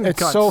 it sounds, wasn't it's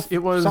Guts. so. It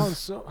was- Sounds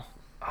so.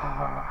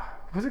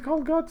 Was it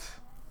called Guts?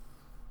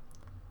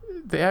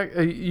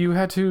 You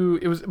had to.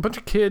 It was a bunch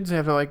of kids. They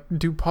had to like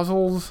do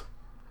puzzles.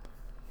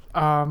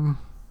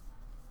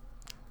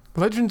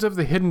 Legends of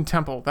the Hidden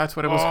Temple. That's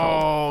what it was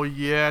called. Oh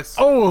yes.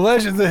 Oh,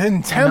 Legends of the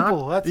Hidden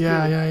Temple. That's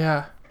yeah, good.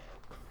 yeah.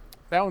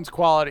 That one's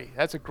quality.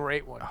 That's a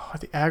great one. Oh,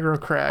 the Aggro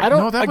Crag. I don't-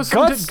 No, that was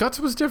Guts- Guts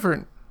was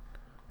different.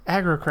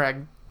 Aggro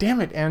Crag. Damn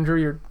it, Andrew!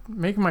 You're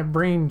making my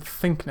brain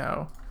think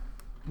now.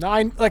 No,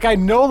 I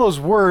know those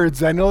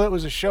words. I know that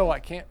was a show. I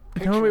can't.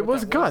 picture No, it what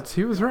was that Guts.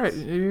 He was right.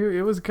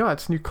 It was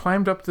Guts, and you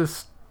climbed up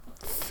this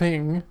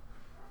thing.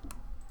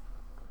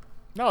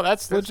 No,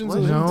 that's Legends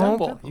of the Hidden No.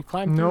 Temple. You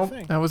climbed through Nope, the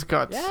thing. that was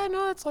Guts. Yeah,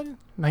 no, that's Legend.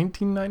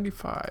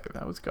 1995.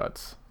 That was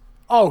Guts.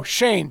 Oh,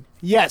 Shane.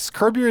 Yes,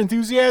 Curb Your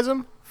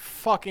Enthusiasm.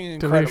 Fucking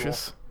incredible.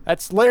 Delicious.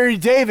 That's Larry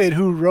David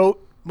who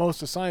wrote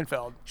most of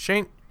Seinfeld.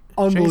 Shane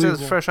Unbelievable.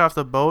 says fresh off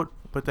the boat,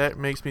 but that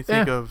makes me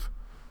think Yeah. of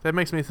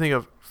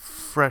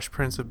Fresh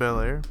Prince of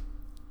Bel-Air.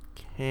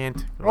 Can't.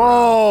 Go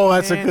Oh, wrong.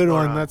 that's a Can't good go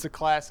one. wrong. That's a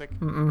classic.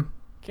 Mm-mm.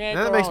 Can't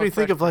That go makes wrong me with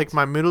think Fresh of like Prince.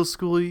 my middle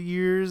school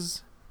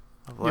years,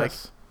 of like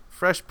Yes.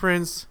 Fresh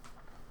Prince,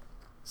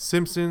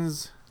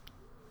 Simpsons,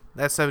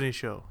 That 70s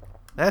Show.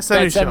 That That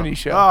 70s 70s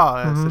show. Oh,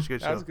 that's Mhm. such a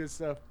good That show. was good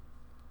stuff.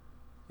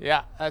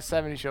 Yeah, that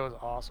 70 show is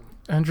awesome.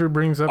 Andrew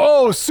brings up.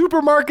 Oh,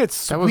 Supermarket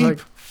Sweep. that was like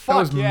Fuck that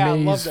was yeah, I love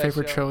May's that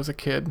favorite show. show as a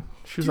kid.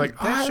 She was Dude, like,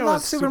 that I show love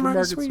is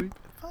Supermarket Sweep.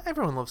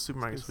 Everyone loves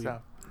Supermarket Good Sweep.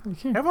 stuff. You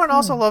can't- Everyone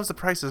also loves The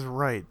Price is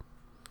Right.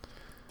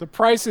 The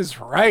Price is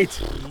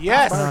Right.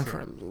 Yes. Been on for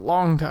a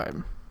long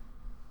time.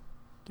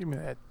 Give me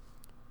that.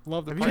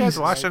 Love the Have you Price guys is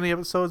watched Right. any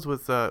episodes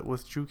with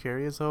Drew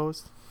Carey as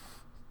host?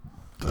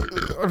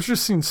 I've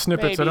just seen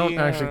snippets. I don't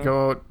Maybe, actually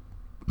go out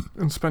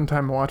and spend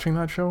time watching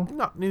that show.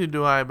 No, neither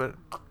do I. But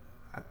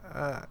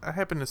I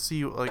happen to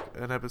see like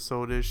an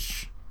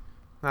episode-ish,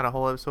 not a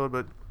whole episode,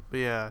 but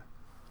yeah,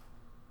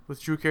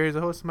 with Drew Carey as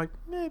a host. I'm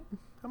like,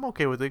 I'm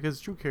okay with it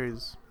because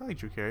I like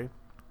Drew Carey.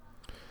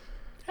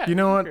 Yeah, You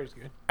know what? Drew Carey's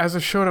good. As a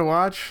show to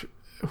watch,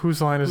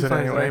 whose line is Whose it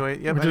Line Is It anyway?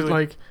 Anyway? Yep, Which is anyway.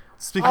 like,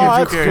 Speaking Oh, of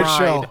that's Drew a Carey, good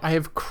show. I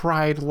have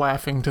cried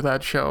laughing to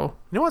that show.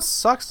 you know what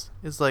sucks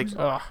is like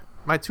Ugh.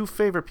 my two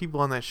favorite people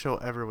on that show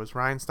ever was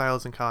Ryan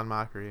Stiles and Colin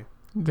Mockery.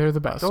 They're the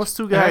best. Those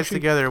two And guys actually,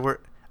 together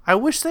were. I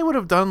wish they would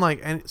have done like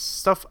any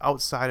stuff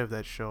outside of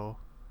that show.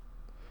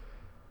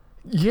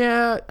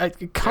 Yeah,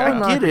 Colin I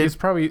get Mockery it. is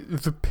probably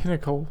the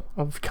pinnacle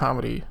of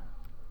comedy.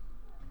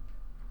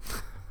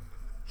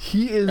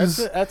 He is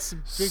That's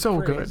big so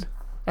praise. good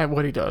at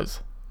what he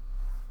does.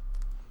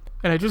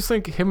 And I just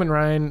think him and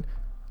Ryan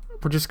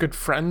were just good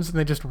friends, and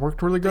they just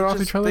worked really good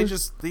off each other.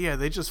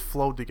 They just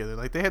flowed together.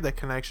 Like they had that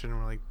connection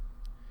where like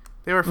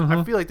they were.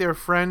 I feel like they were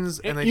friends,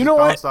 and they You just know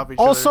bounced what? off each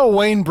Also, other.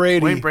 Wayne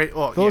Brady. Wayne Brady.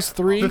 Oh, Those yeah,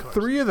 three. The of course.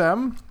 three of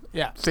them,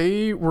 Yeah.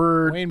 they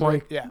were Wayne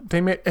like, Brady, yeah.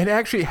 they made, and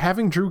actually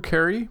having Drew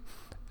Carey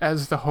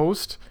as the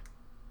host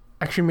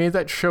actually made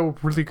that show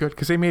really good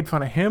because they made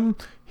fun of him.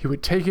 He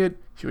would take it,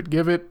 he would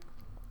give it.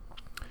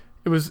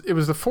 It was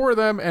the four of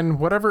them and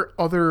whatever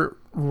other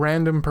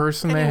random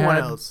person Anyone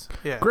they had. else?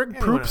 Yeah. Greg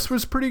anyone Proops else.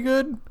 was pretty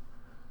good.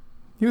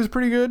 He was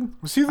pretty good.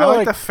 Was he I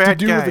like the the fat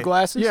dude guy. with the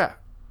glasses? Yeah,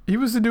 he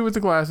was the dude with the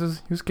glasses.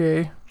 He was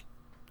gay.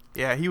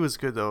 Yeah, he was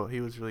good though.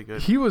 He was really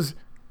good. He was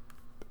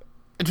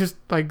just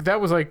like that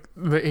was like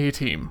the A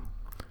team.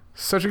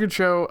 Such a good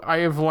show. I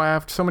have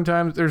laughed so many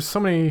times. There's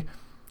so many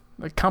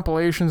like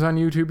compilations on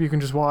YouTube you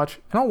can just watch,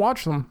 and I'll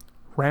watch them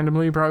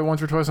randomly, probably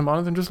once or twice a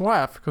month, and just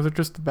laugh because they're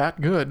just that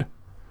good.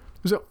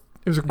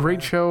 It was a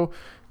great show.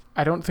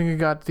 I don't think it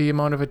got the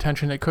amount of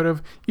attention it could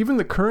have. Even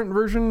the current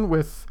version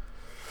with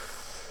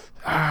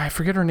I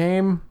forget her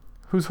name,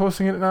 who's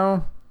hosting it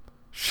now.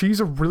 She's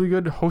a really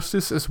good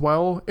hostess as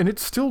well, and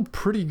it's still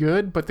pretty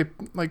good, but they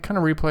like kind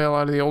of replay a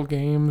lot of the old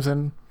games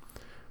and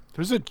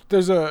There's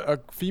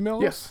a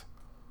female. yes,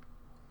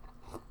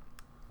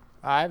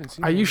 I haven't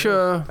seen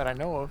Aisha- any that I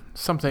know of.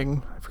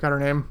 something. I forgot her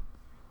name.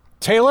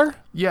 Taylor.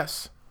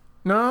 Yes.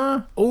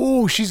 Nah.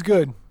 Oh, she's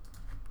good.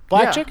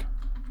 Black Yeah. chick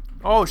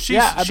Oh,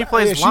 Yeah, I she bet-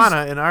 plays yeah, she's-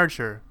 Lana in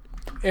Archer.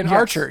 in Yes,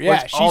 Archer.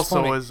 Yeah, which she's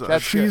also funny. is,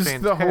 That's She's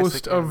good. the fantastic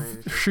host of.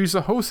 animation. She's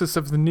the hostess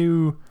of the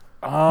new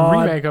Oh,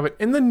 remake of it,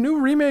 and the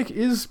new remake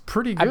is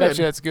pretty I good. bet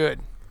you that's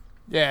good.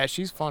 Yeah,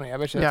 she's funny. I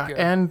bet you that's yeah,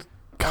 good. and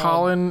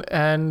Colin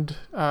and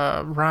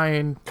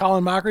Ryan.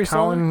 Colin Mockery.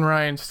 Colin and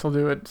Ryan still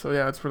do it, so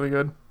yeah, it's really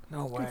good.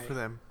 No way. Good for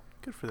them.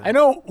 Good for them. I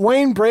know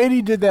Wayne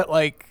Brady did that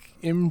like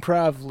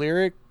improv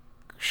lyric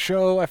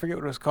show. I forget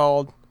what it was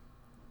called.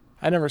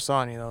 I never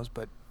saw any of those,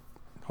 but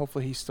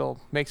hopefully he still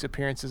makes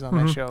appearances on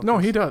that Mhm. show. No,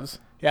 'cause- he does.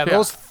 Yeah,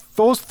 yeah.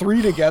 those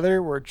three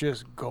together were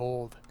just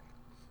gold.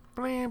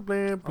 Blam,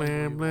 blam,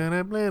 blam,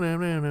 blam, blam,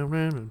 blam,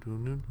 blam.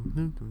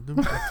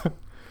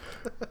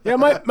 Yeah,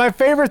 my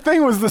favorite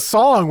thing was the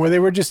song where they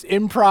were just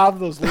improv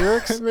those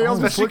lyrics. They all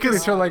just Especially look at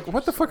 'cause- each other like,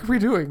 "What the fuck are we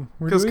doing?"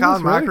 We're Because doing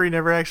Colin this, really? Mockery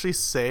never actually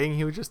sang.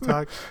 He would just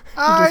talk.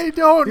 I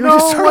don't he was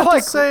just know sort of what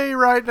like- to say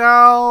right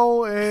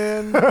now.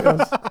 And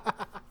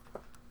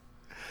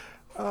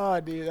Oh,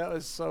 dude, that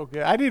was so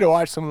good. I need to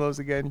watch some of those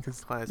again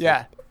because Classic.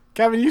 yeah,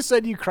 Kevin, you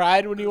said you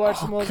cried when you watched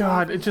some of Oh those.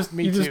 God, movies? it just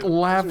Me you just too.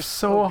 laugh Those are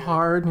so good.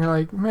 hard, and you're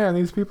like, man,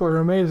 these people are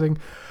amazing.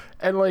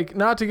 And like,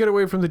 not to get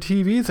away from the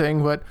TV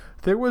thing, but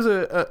there was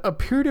a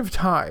period of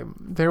time.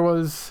 There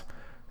was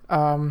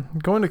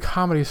going to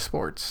comedy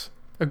sports.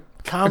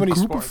 Comedy a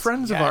group sports. of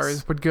friends of yes.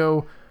 ours would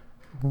go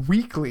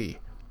weekly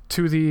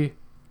to the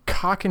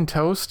Cock and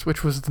Toast,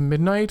 which was the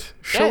midnight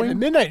Yeah, showing. the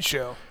midnight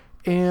show.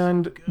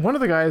 And one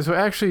of the guys who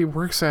actually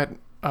works at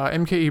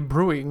MKE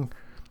Brewing,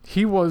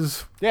 he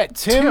was Yeah,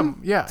 Tim.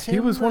 Yeah, he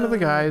was one of the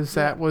guys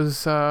that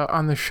was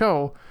on the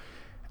show.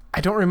 I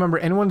don't remember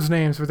anyone's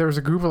names, but there was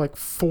a group of like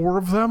 4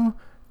 of them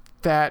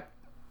that,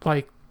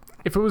 like,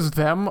 if it was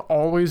them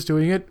always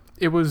doing it,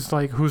 it was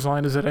like, whose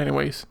line is it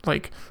anyways?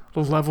 Like, the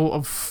level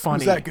of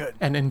funny that good?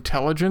 and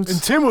intelligence.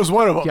 And Tim was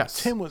one of them.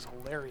 Yes. Tim was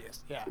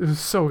hilarious. Yeah. It was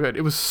so good.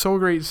 It was so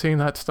great seeing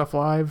that stuff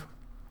live.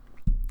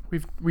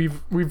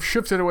 We've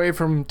shifted away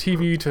from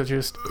TV to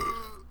just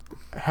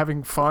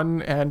having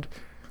fun, and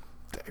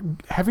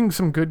having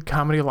some good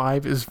comedy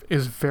live is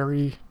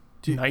very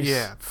nice,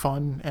 yeah.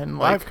 fun, and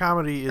live like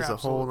comedy is a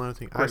whole absolutely other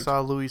thing. I great.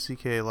 saw Louis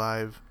C.K.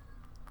 live.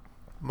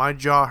 My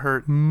jaw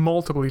hurt.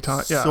 multiple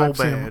times. Yeah, So I've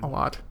seen him bad. a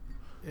lot.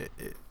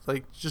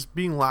 Like just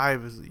being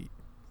live is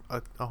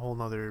a whole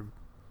nother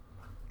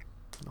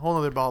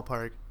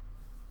ballpark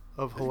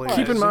of hilarious.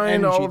 Keep in There's an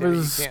mind all energy of there you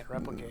his can't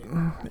replicate.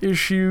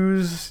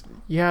 issues.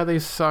 Yeah, they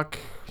suck.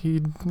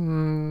 His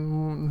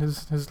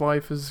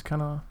life is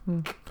kind of,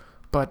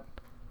 but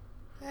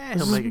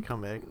He'll make a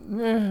comeback.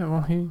 yeah,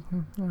 well,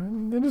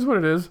 it is what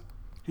it is.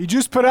 He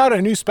just put out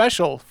a new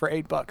special for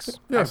 $8.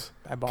 Yes.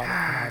 I bought it.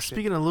 and watched it.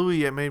 Speaking of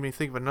Louis, it made me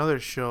think of another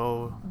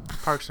show,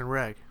 Parks and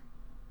Rec.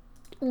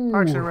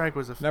 Parks and Rec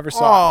was a Never saw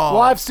it. Oh.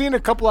 Well, I've seen a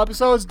couple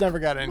episodes, never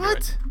got into it.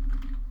 What?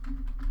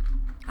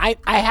 I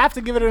have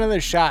to give it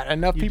another shot.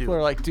 Enough You people do.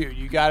 are like, dude,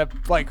 you gotta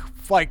like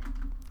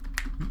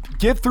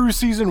get through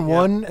season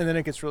 1 and then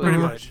it gets really Pretty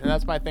good. much. And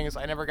that's my thing is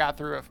I never got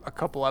through a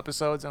couple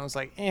episodes and I was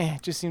like,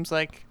 it just seems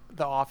like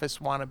The Office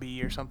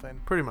wannabe or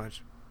something. Pretty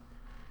much.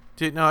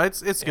 Dude, no,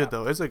 it's Yeah. good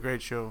though. It's a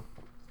great show.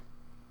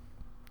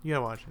 You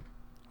gotta watch it.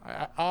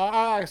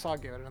 I guess I'll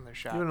give it another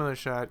shot. Give it another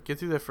shot. Get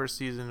through that first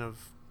season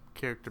of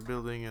character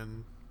building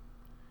and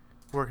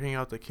working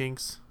out the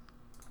kinks.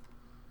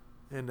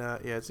 And yeah,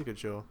 it's a good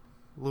show.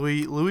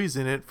 Louis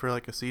in it for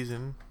like a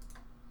season.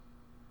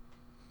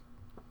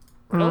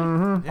 Really?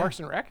 Mhm. Parks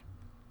and Rec?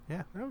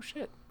 Yeah. Oh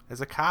shit. As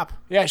a cop.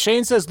 Yeah,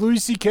 Shane says Louis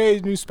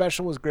C.K.'s new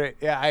special was great.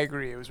 Yeah, I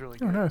agree. It was really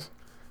Oh, good. nice.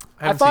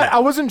 I thought I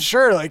wasn't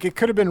sure. Like it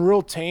could have been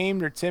real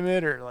tamed or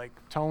timid or like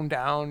toned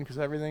down because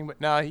everything. But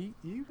no, he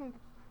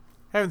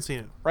haven't seen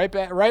it.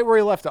 right where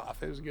he left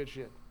off. It was good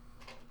shit.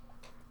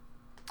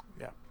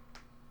 Yeah.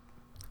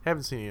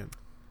 Haven't seen it yet.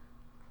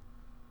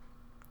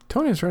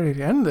 Tony's ready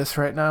to end this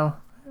right now.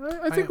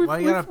 I think why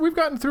you we've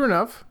gotten through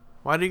enough.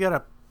 Why do you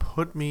gotta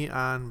put me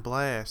on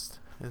blast?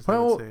 As they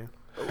Well, would say.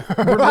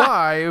 We're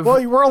live. Well,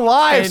 you were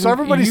alive, and so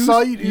everybody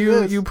saw you do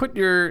this. You put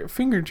your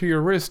finger to your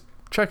wrist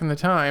checking the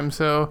time,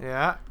 so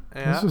Yeah.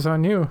 this was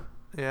on you.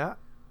 Yeah.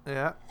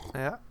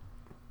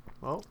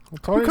 Well, We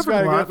covered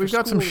a lot. We've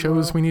got some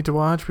shows we need to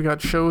watch. We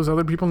got shows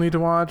other people need to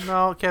watch.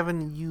 no,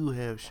 Kevin, you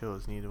have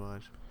shows you need to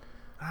watch.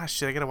 Ah,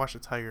 shit, I gotta watch The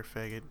Tiger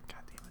Faggot.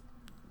 God damn it.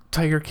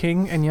 Tiger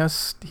King, and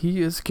yes,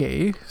 he is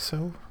gay,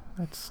 so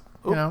that's,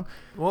 you Oop. know.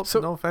 Well, So-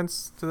 no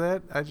offense to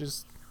that. I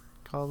just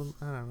call him,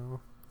 I don't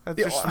know. That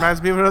Yeah, just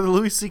reminds me of another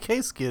Louis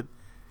C.K. skit.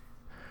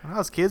 When I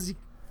was kids, you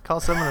call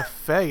someone a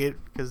faggot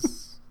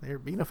because they were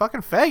being a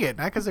fucking faggot.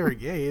 Not because they were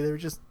gay. They were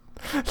just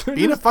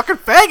being a fucking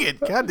faggot.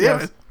 God damn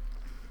Yes. it.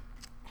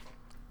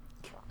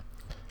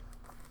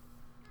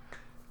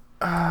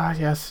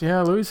 Yes,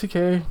 yeah, Louis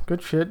C.K.,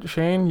 good shit.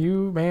 Shane,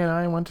 you, May, and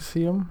I went to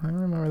see him. I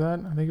remember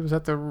that. I think it was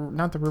at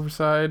not the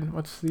Riverside.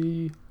 What's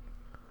the...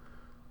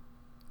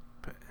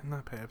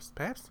 Not Pabst.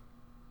 Pabst?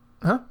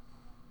 Huh?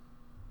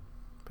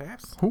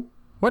 Pabst? Who?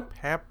 What?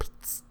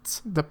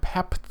 Pabst. The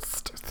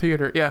Pabst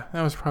Theater. Yeah,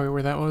 that was probably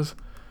where that was.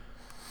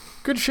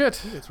 Good shit.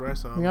 That's where I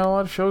saw We him. got a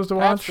lot of shows to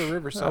Pabst watch. or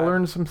Riverside? I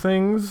learned some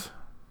things.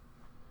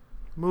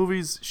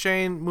 Movies.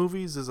 Shane,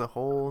 movies is a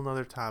whole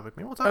nother topic.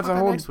 Maybe we'll talk That's about a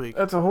that whole. next week.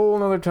 That's a whole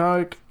nother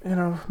topic. You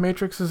know,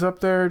 Matrix is up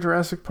there.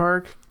 Jurassic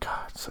Park.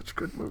 God, such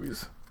good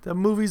movies. The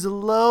movies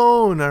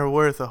alone are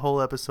worth a whole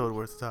episode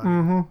worth of talking.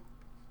 Mm-hmm.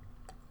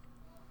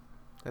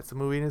 That's the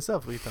movie in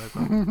itself. We can talk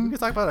about. We could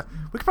talk about it.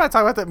 We could probably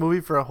talk about that movie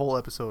for a whole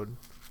episode.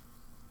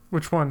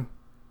 Which one?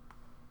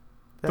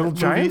 That Little movie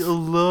Giants?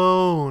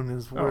 alone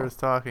is Oh. worth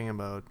talking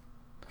about.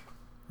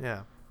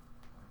 Yeah.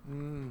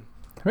 Mm.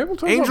 Maybe we'll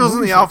talk about Angels in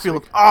movies the next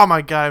Outfield. week. Oh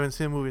my god, I haven't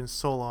seen a movie in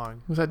so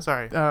long. Was that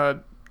Sorry.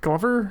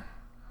 Glover?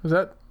 Was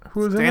that who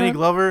was in Danny that?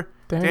 Glover.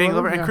 Danny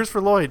Glover and yeah. Christopher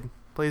Lloyd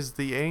plays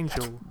the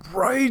angel.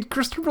 Right,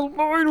 Christopher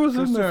Lloyd was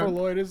in Christopher there.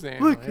 Lloyd is the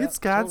angel. Look, yeah, it's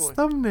God's totally.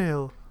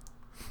 thumbnail.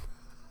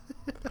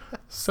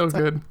 So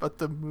good. But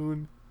the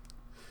moon.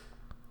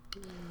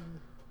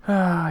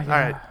 Ah, yeah. All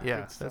right, yeah,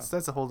 Good stuff.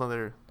 that's a whole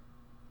nother.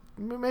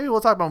 Maybe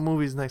we'll talk about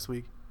movies next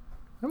week.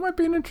 That might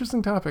be an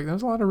interesting topic.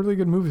 There's a lot of really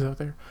good movies out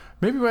there.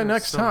 Maybe by There's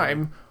next so many.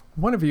 time,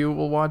 one of you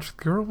will watch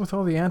Girl with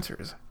All the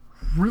Answers.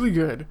 Really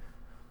good.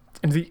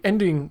 And the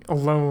ending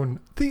alone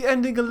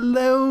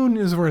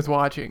is worth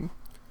watching.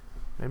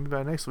 Maybe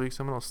by next week,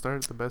 someone will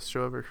start the best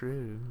show ever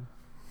created.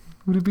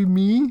 Would it be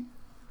me?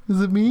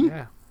 Is it me?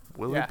 Yeah,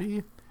 will Yeah. it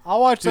be?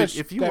 I'll watch Dude, that,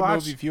 if you that watch-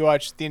 movie if you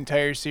watch the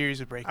entire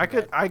series of Breaking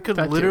Bad. I could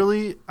That too.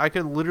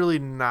 literally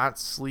not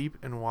sleep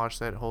and watch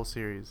that whole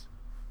series.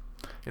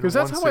 in 'Cause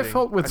that's one how I sitting.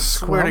 felt with I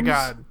swear to Scrubs.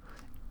 God.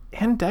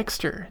 And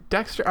Dexter.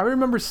 I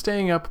remember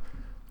staying up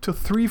till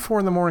 3, 4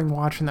 in the morning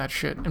watching that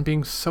shit and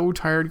being so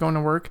tired going to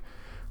work.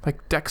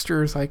 Like,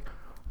 Dexter is like,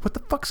 what the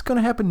fuck's going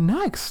to happen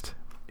next?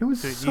 It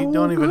was Dude, so you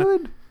don't even-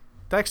 good.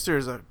 Dexter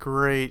is a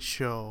great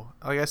show.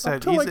 Like I said,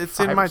 Up till, like, it's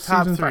in my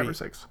top season 5 3. or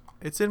 6.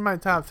 It's in my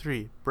top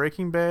 3.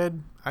 Breaking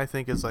Bad, I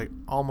think, is like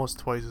almost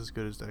twice as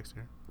good as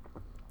Dexter.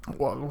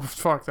 Well,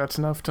 fuck, that's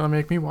enough to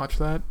make me watch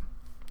that.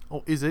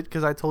 Oh, is it?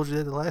 Because I told you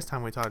that the last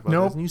time we talked about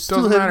Nope, this, and you still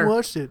doesn't haven't matter.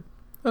 watched it.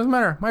 Doesn't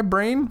matter. My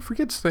brain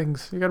forgets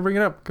things. You gotta bring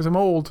it up because I'm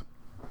old.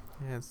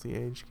 Yeah, it's the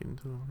age getting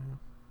to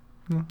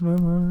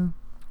him.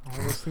 All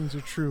those things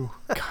are true.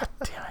 God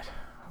damn it.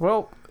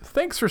 Well,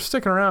 thanks for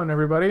sticking around,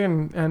 everybody,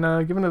 and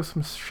giving us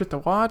some shit to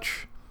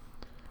watch.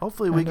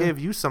 Hopefully, we And, gave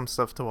you some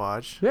stuff to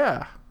watch.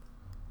 Yeah.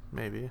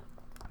 Maybe.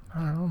 I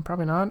don't know.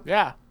 Probably not.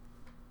 Yeah.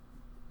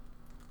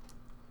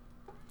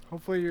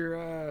 Hopefully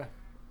your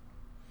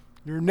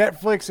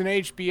Netflix and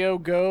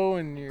HBO Go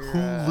and your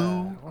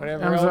Hulu.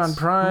 whatever Amazon else.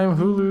 Prime,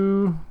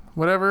 Hulu,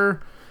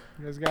 whatever.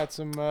 You guys got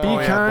some. Be Oh,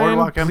 yeah, kind.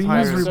 Boardwalk Please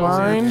Empire is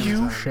rewind. on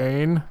Amazon.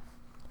 Shane.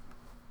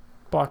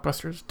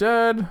 Blockbuster's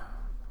dead.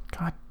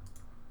 God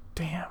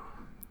damn.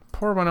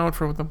 Pour one out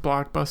for the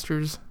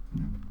Blockbusters.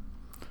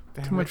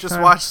 Too much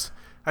time.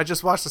 I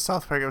just watched the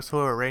South Park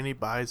episode where Rainey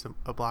buys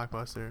a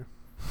Blockbuster.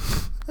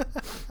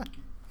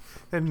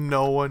 And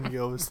no one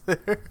goes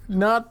there.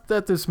 Not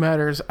that this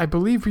matters. I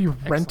believe we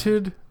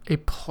rented a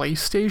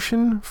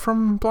PlayStation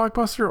from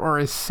Blockbuster or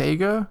a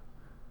Sega.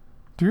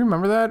 Do you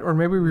remember that? Or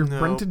maybe we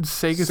No. rented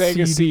Sega, Sega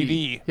CD.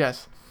 CD.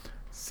 Yes.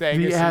 Sega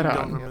The CD. add-on. I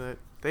don't remember that.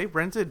 They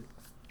rented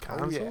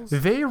consoles? yeah.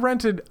 They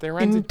rented, They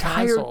rented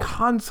entire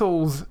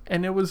consoles,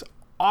 and it was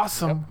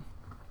awesome.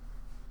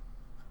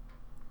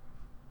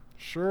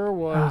 Sure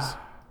was.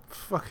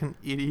 Fucking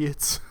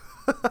idiots.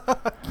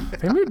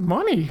 They made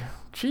money.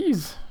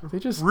 Jeez. They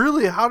just...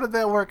 Really? How did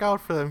that work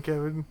out for them,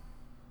 Kevin?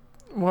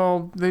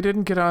 Well, they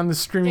didn't get on the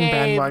streaming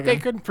bandwagon. They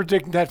couldn't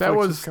predict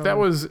Netflix. That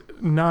was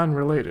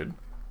non-related.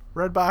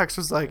 Redbox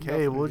was like,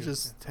 hey, we'll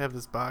just have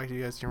this box.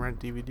 You guys can rent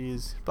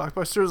DVDs.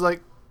 Blockbuster was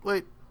like,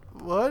 wait,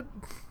 what?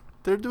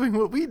 They're doing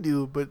what we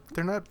do, but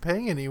they're not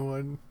paying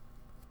anyone.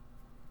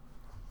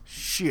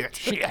 Shit.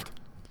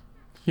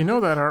 You know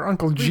that our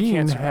Uncle Gene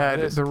can't survive had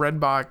this. the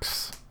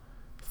Redbox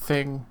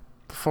thing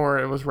before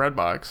it was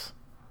Redbox.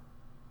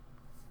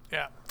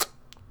 Yeah.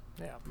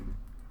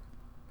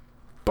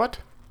 But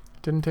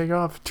didn't take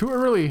off. Too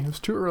early. It was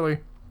too early.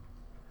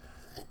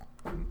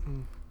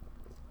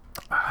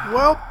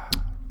 Well,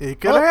 it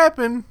could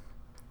happen.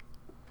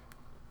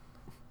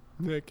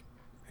 Nick.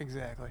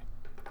 Exactly.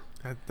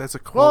 That's a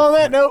quote. Well, on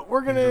that from note,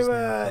 we're going Angels to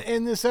Name.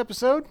 end this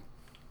episode.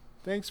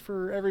 Thanks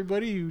for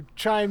everybody who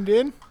chimed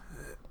in.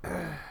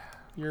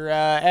 Your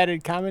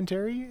added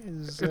commentary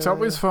is It's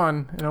always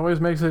fun. It always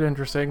makes it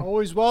interesting.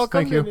 always welcome,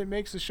 Thank you. and it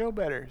makes the show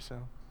better.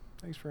 So,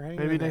 thanks for hanging.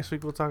 Maybe in there. next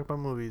week we'll talk about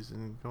movies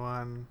and go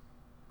on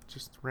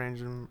just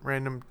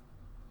random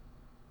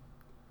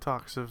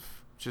talks of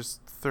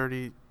just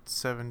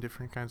 37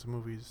 different kinds of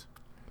movies.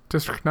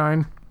 District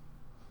 9.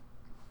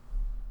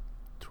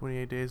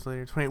 28 days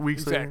later, 28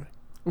 weeks Exactly.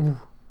 Ooh. later.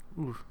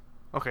 Ooh.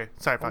 Okay,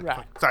 sorry, All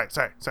right.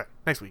 sorry.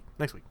 Next week.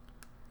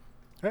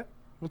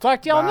 We'll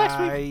talk to y'all next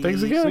week. Bye.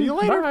 Thanks again. See you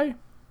later. Bye.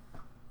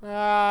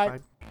 Bye.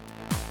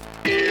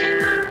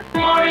 Beer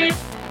Money.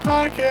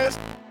 Podcast.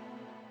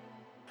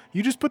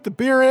 You just put the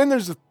beer in.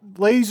 There's a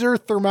laser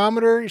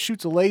thermometer. It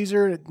shoots a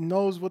laser. It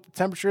knows what the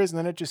temperature is, and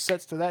then it just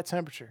sets to that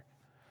temperature.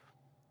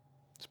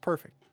 It's perfect.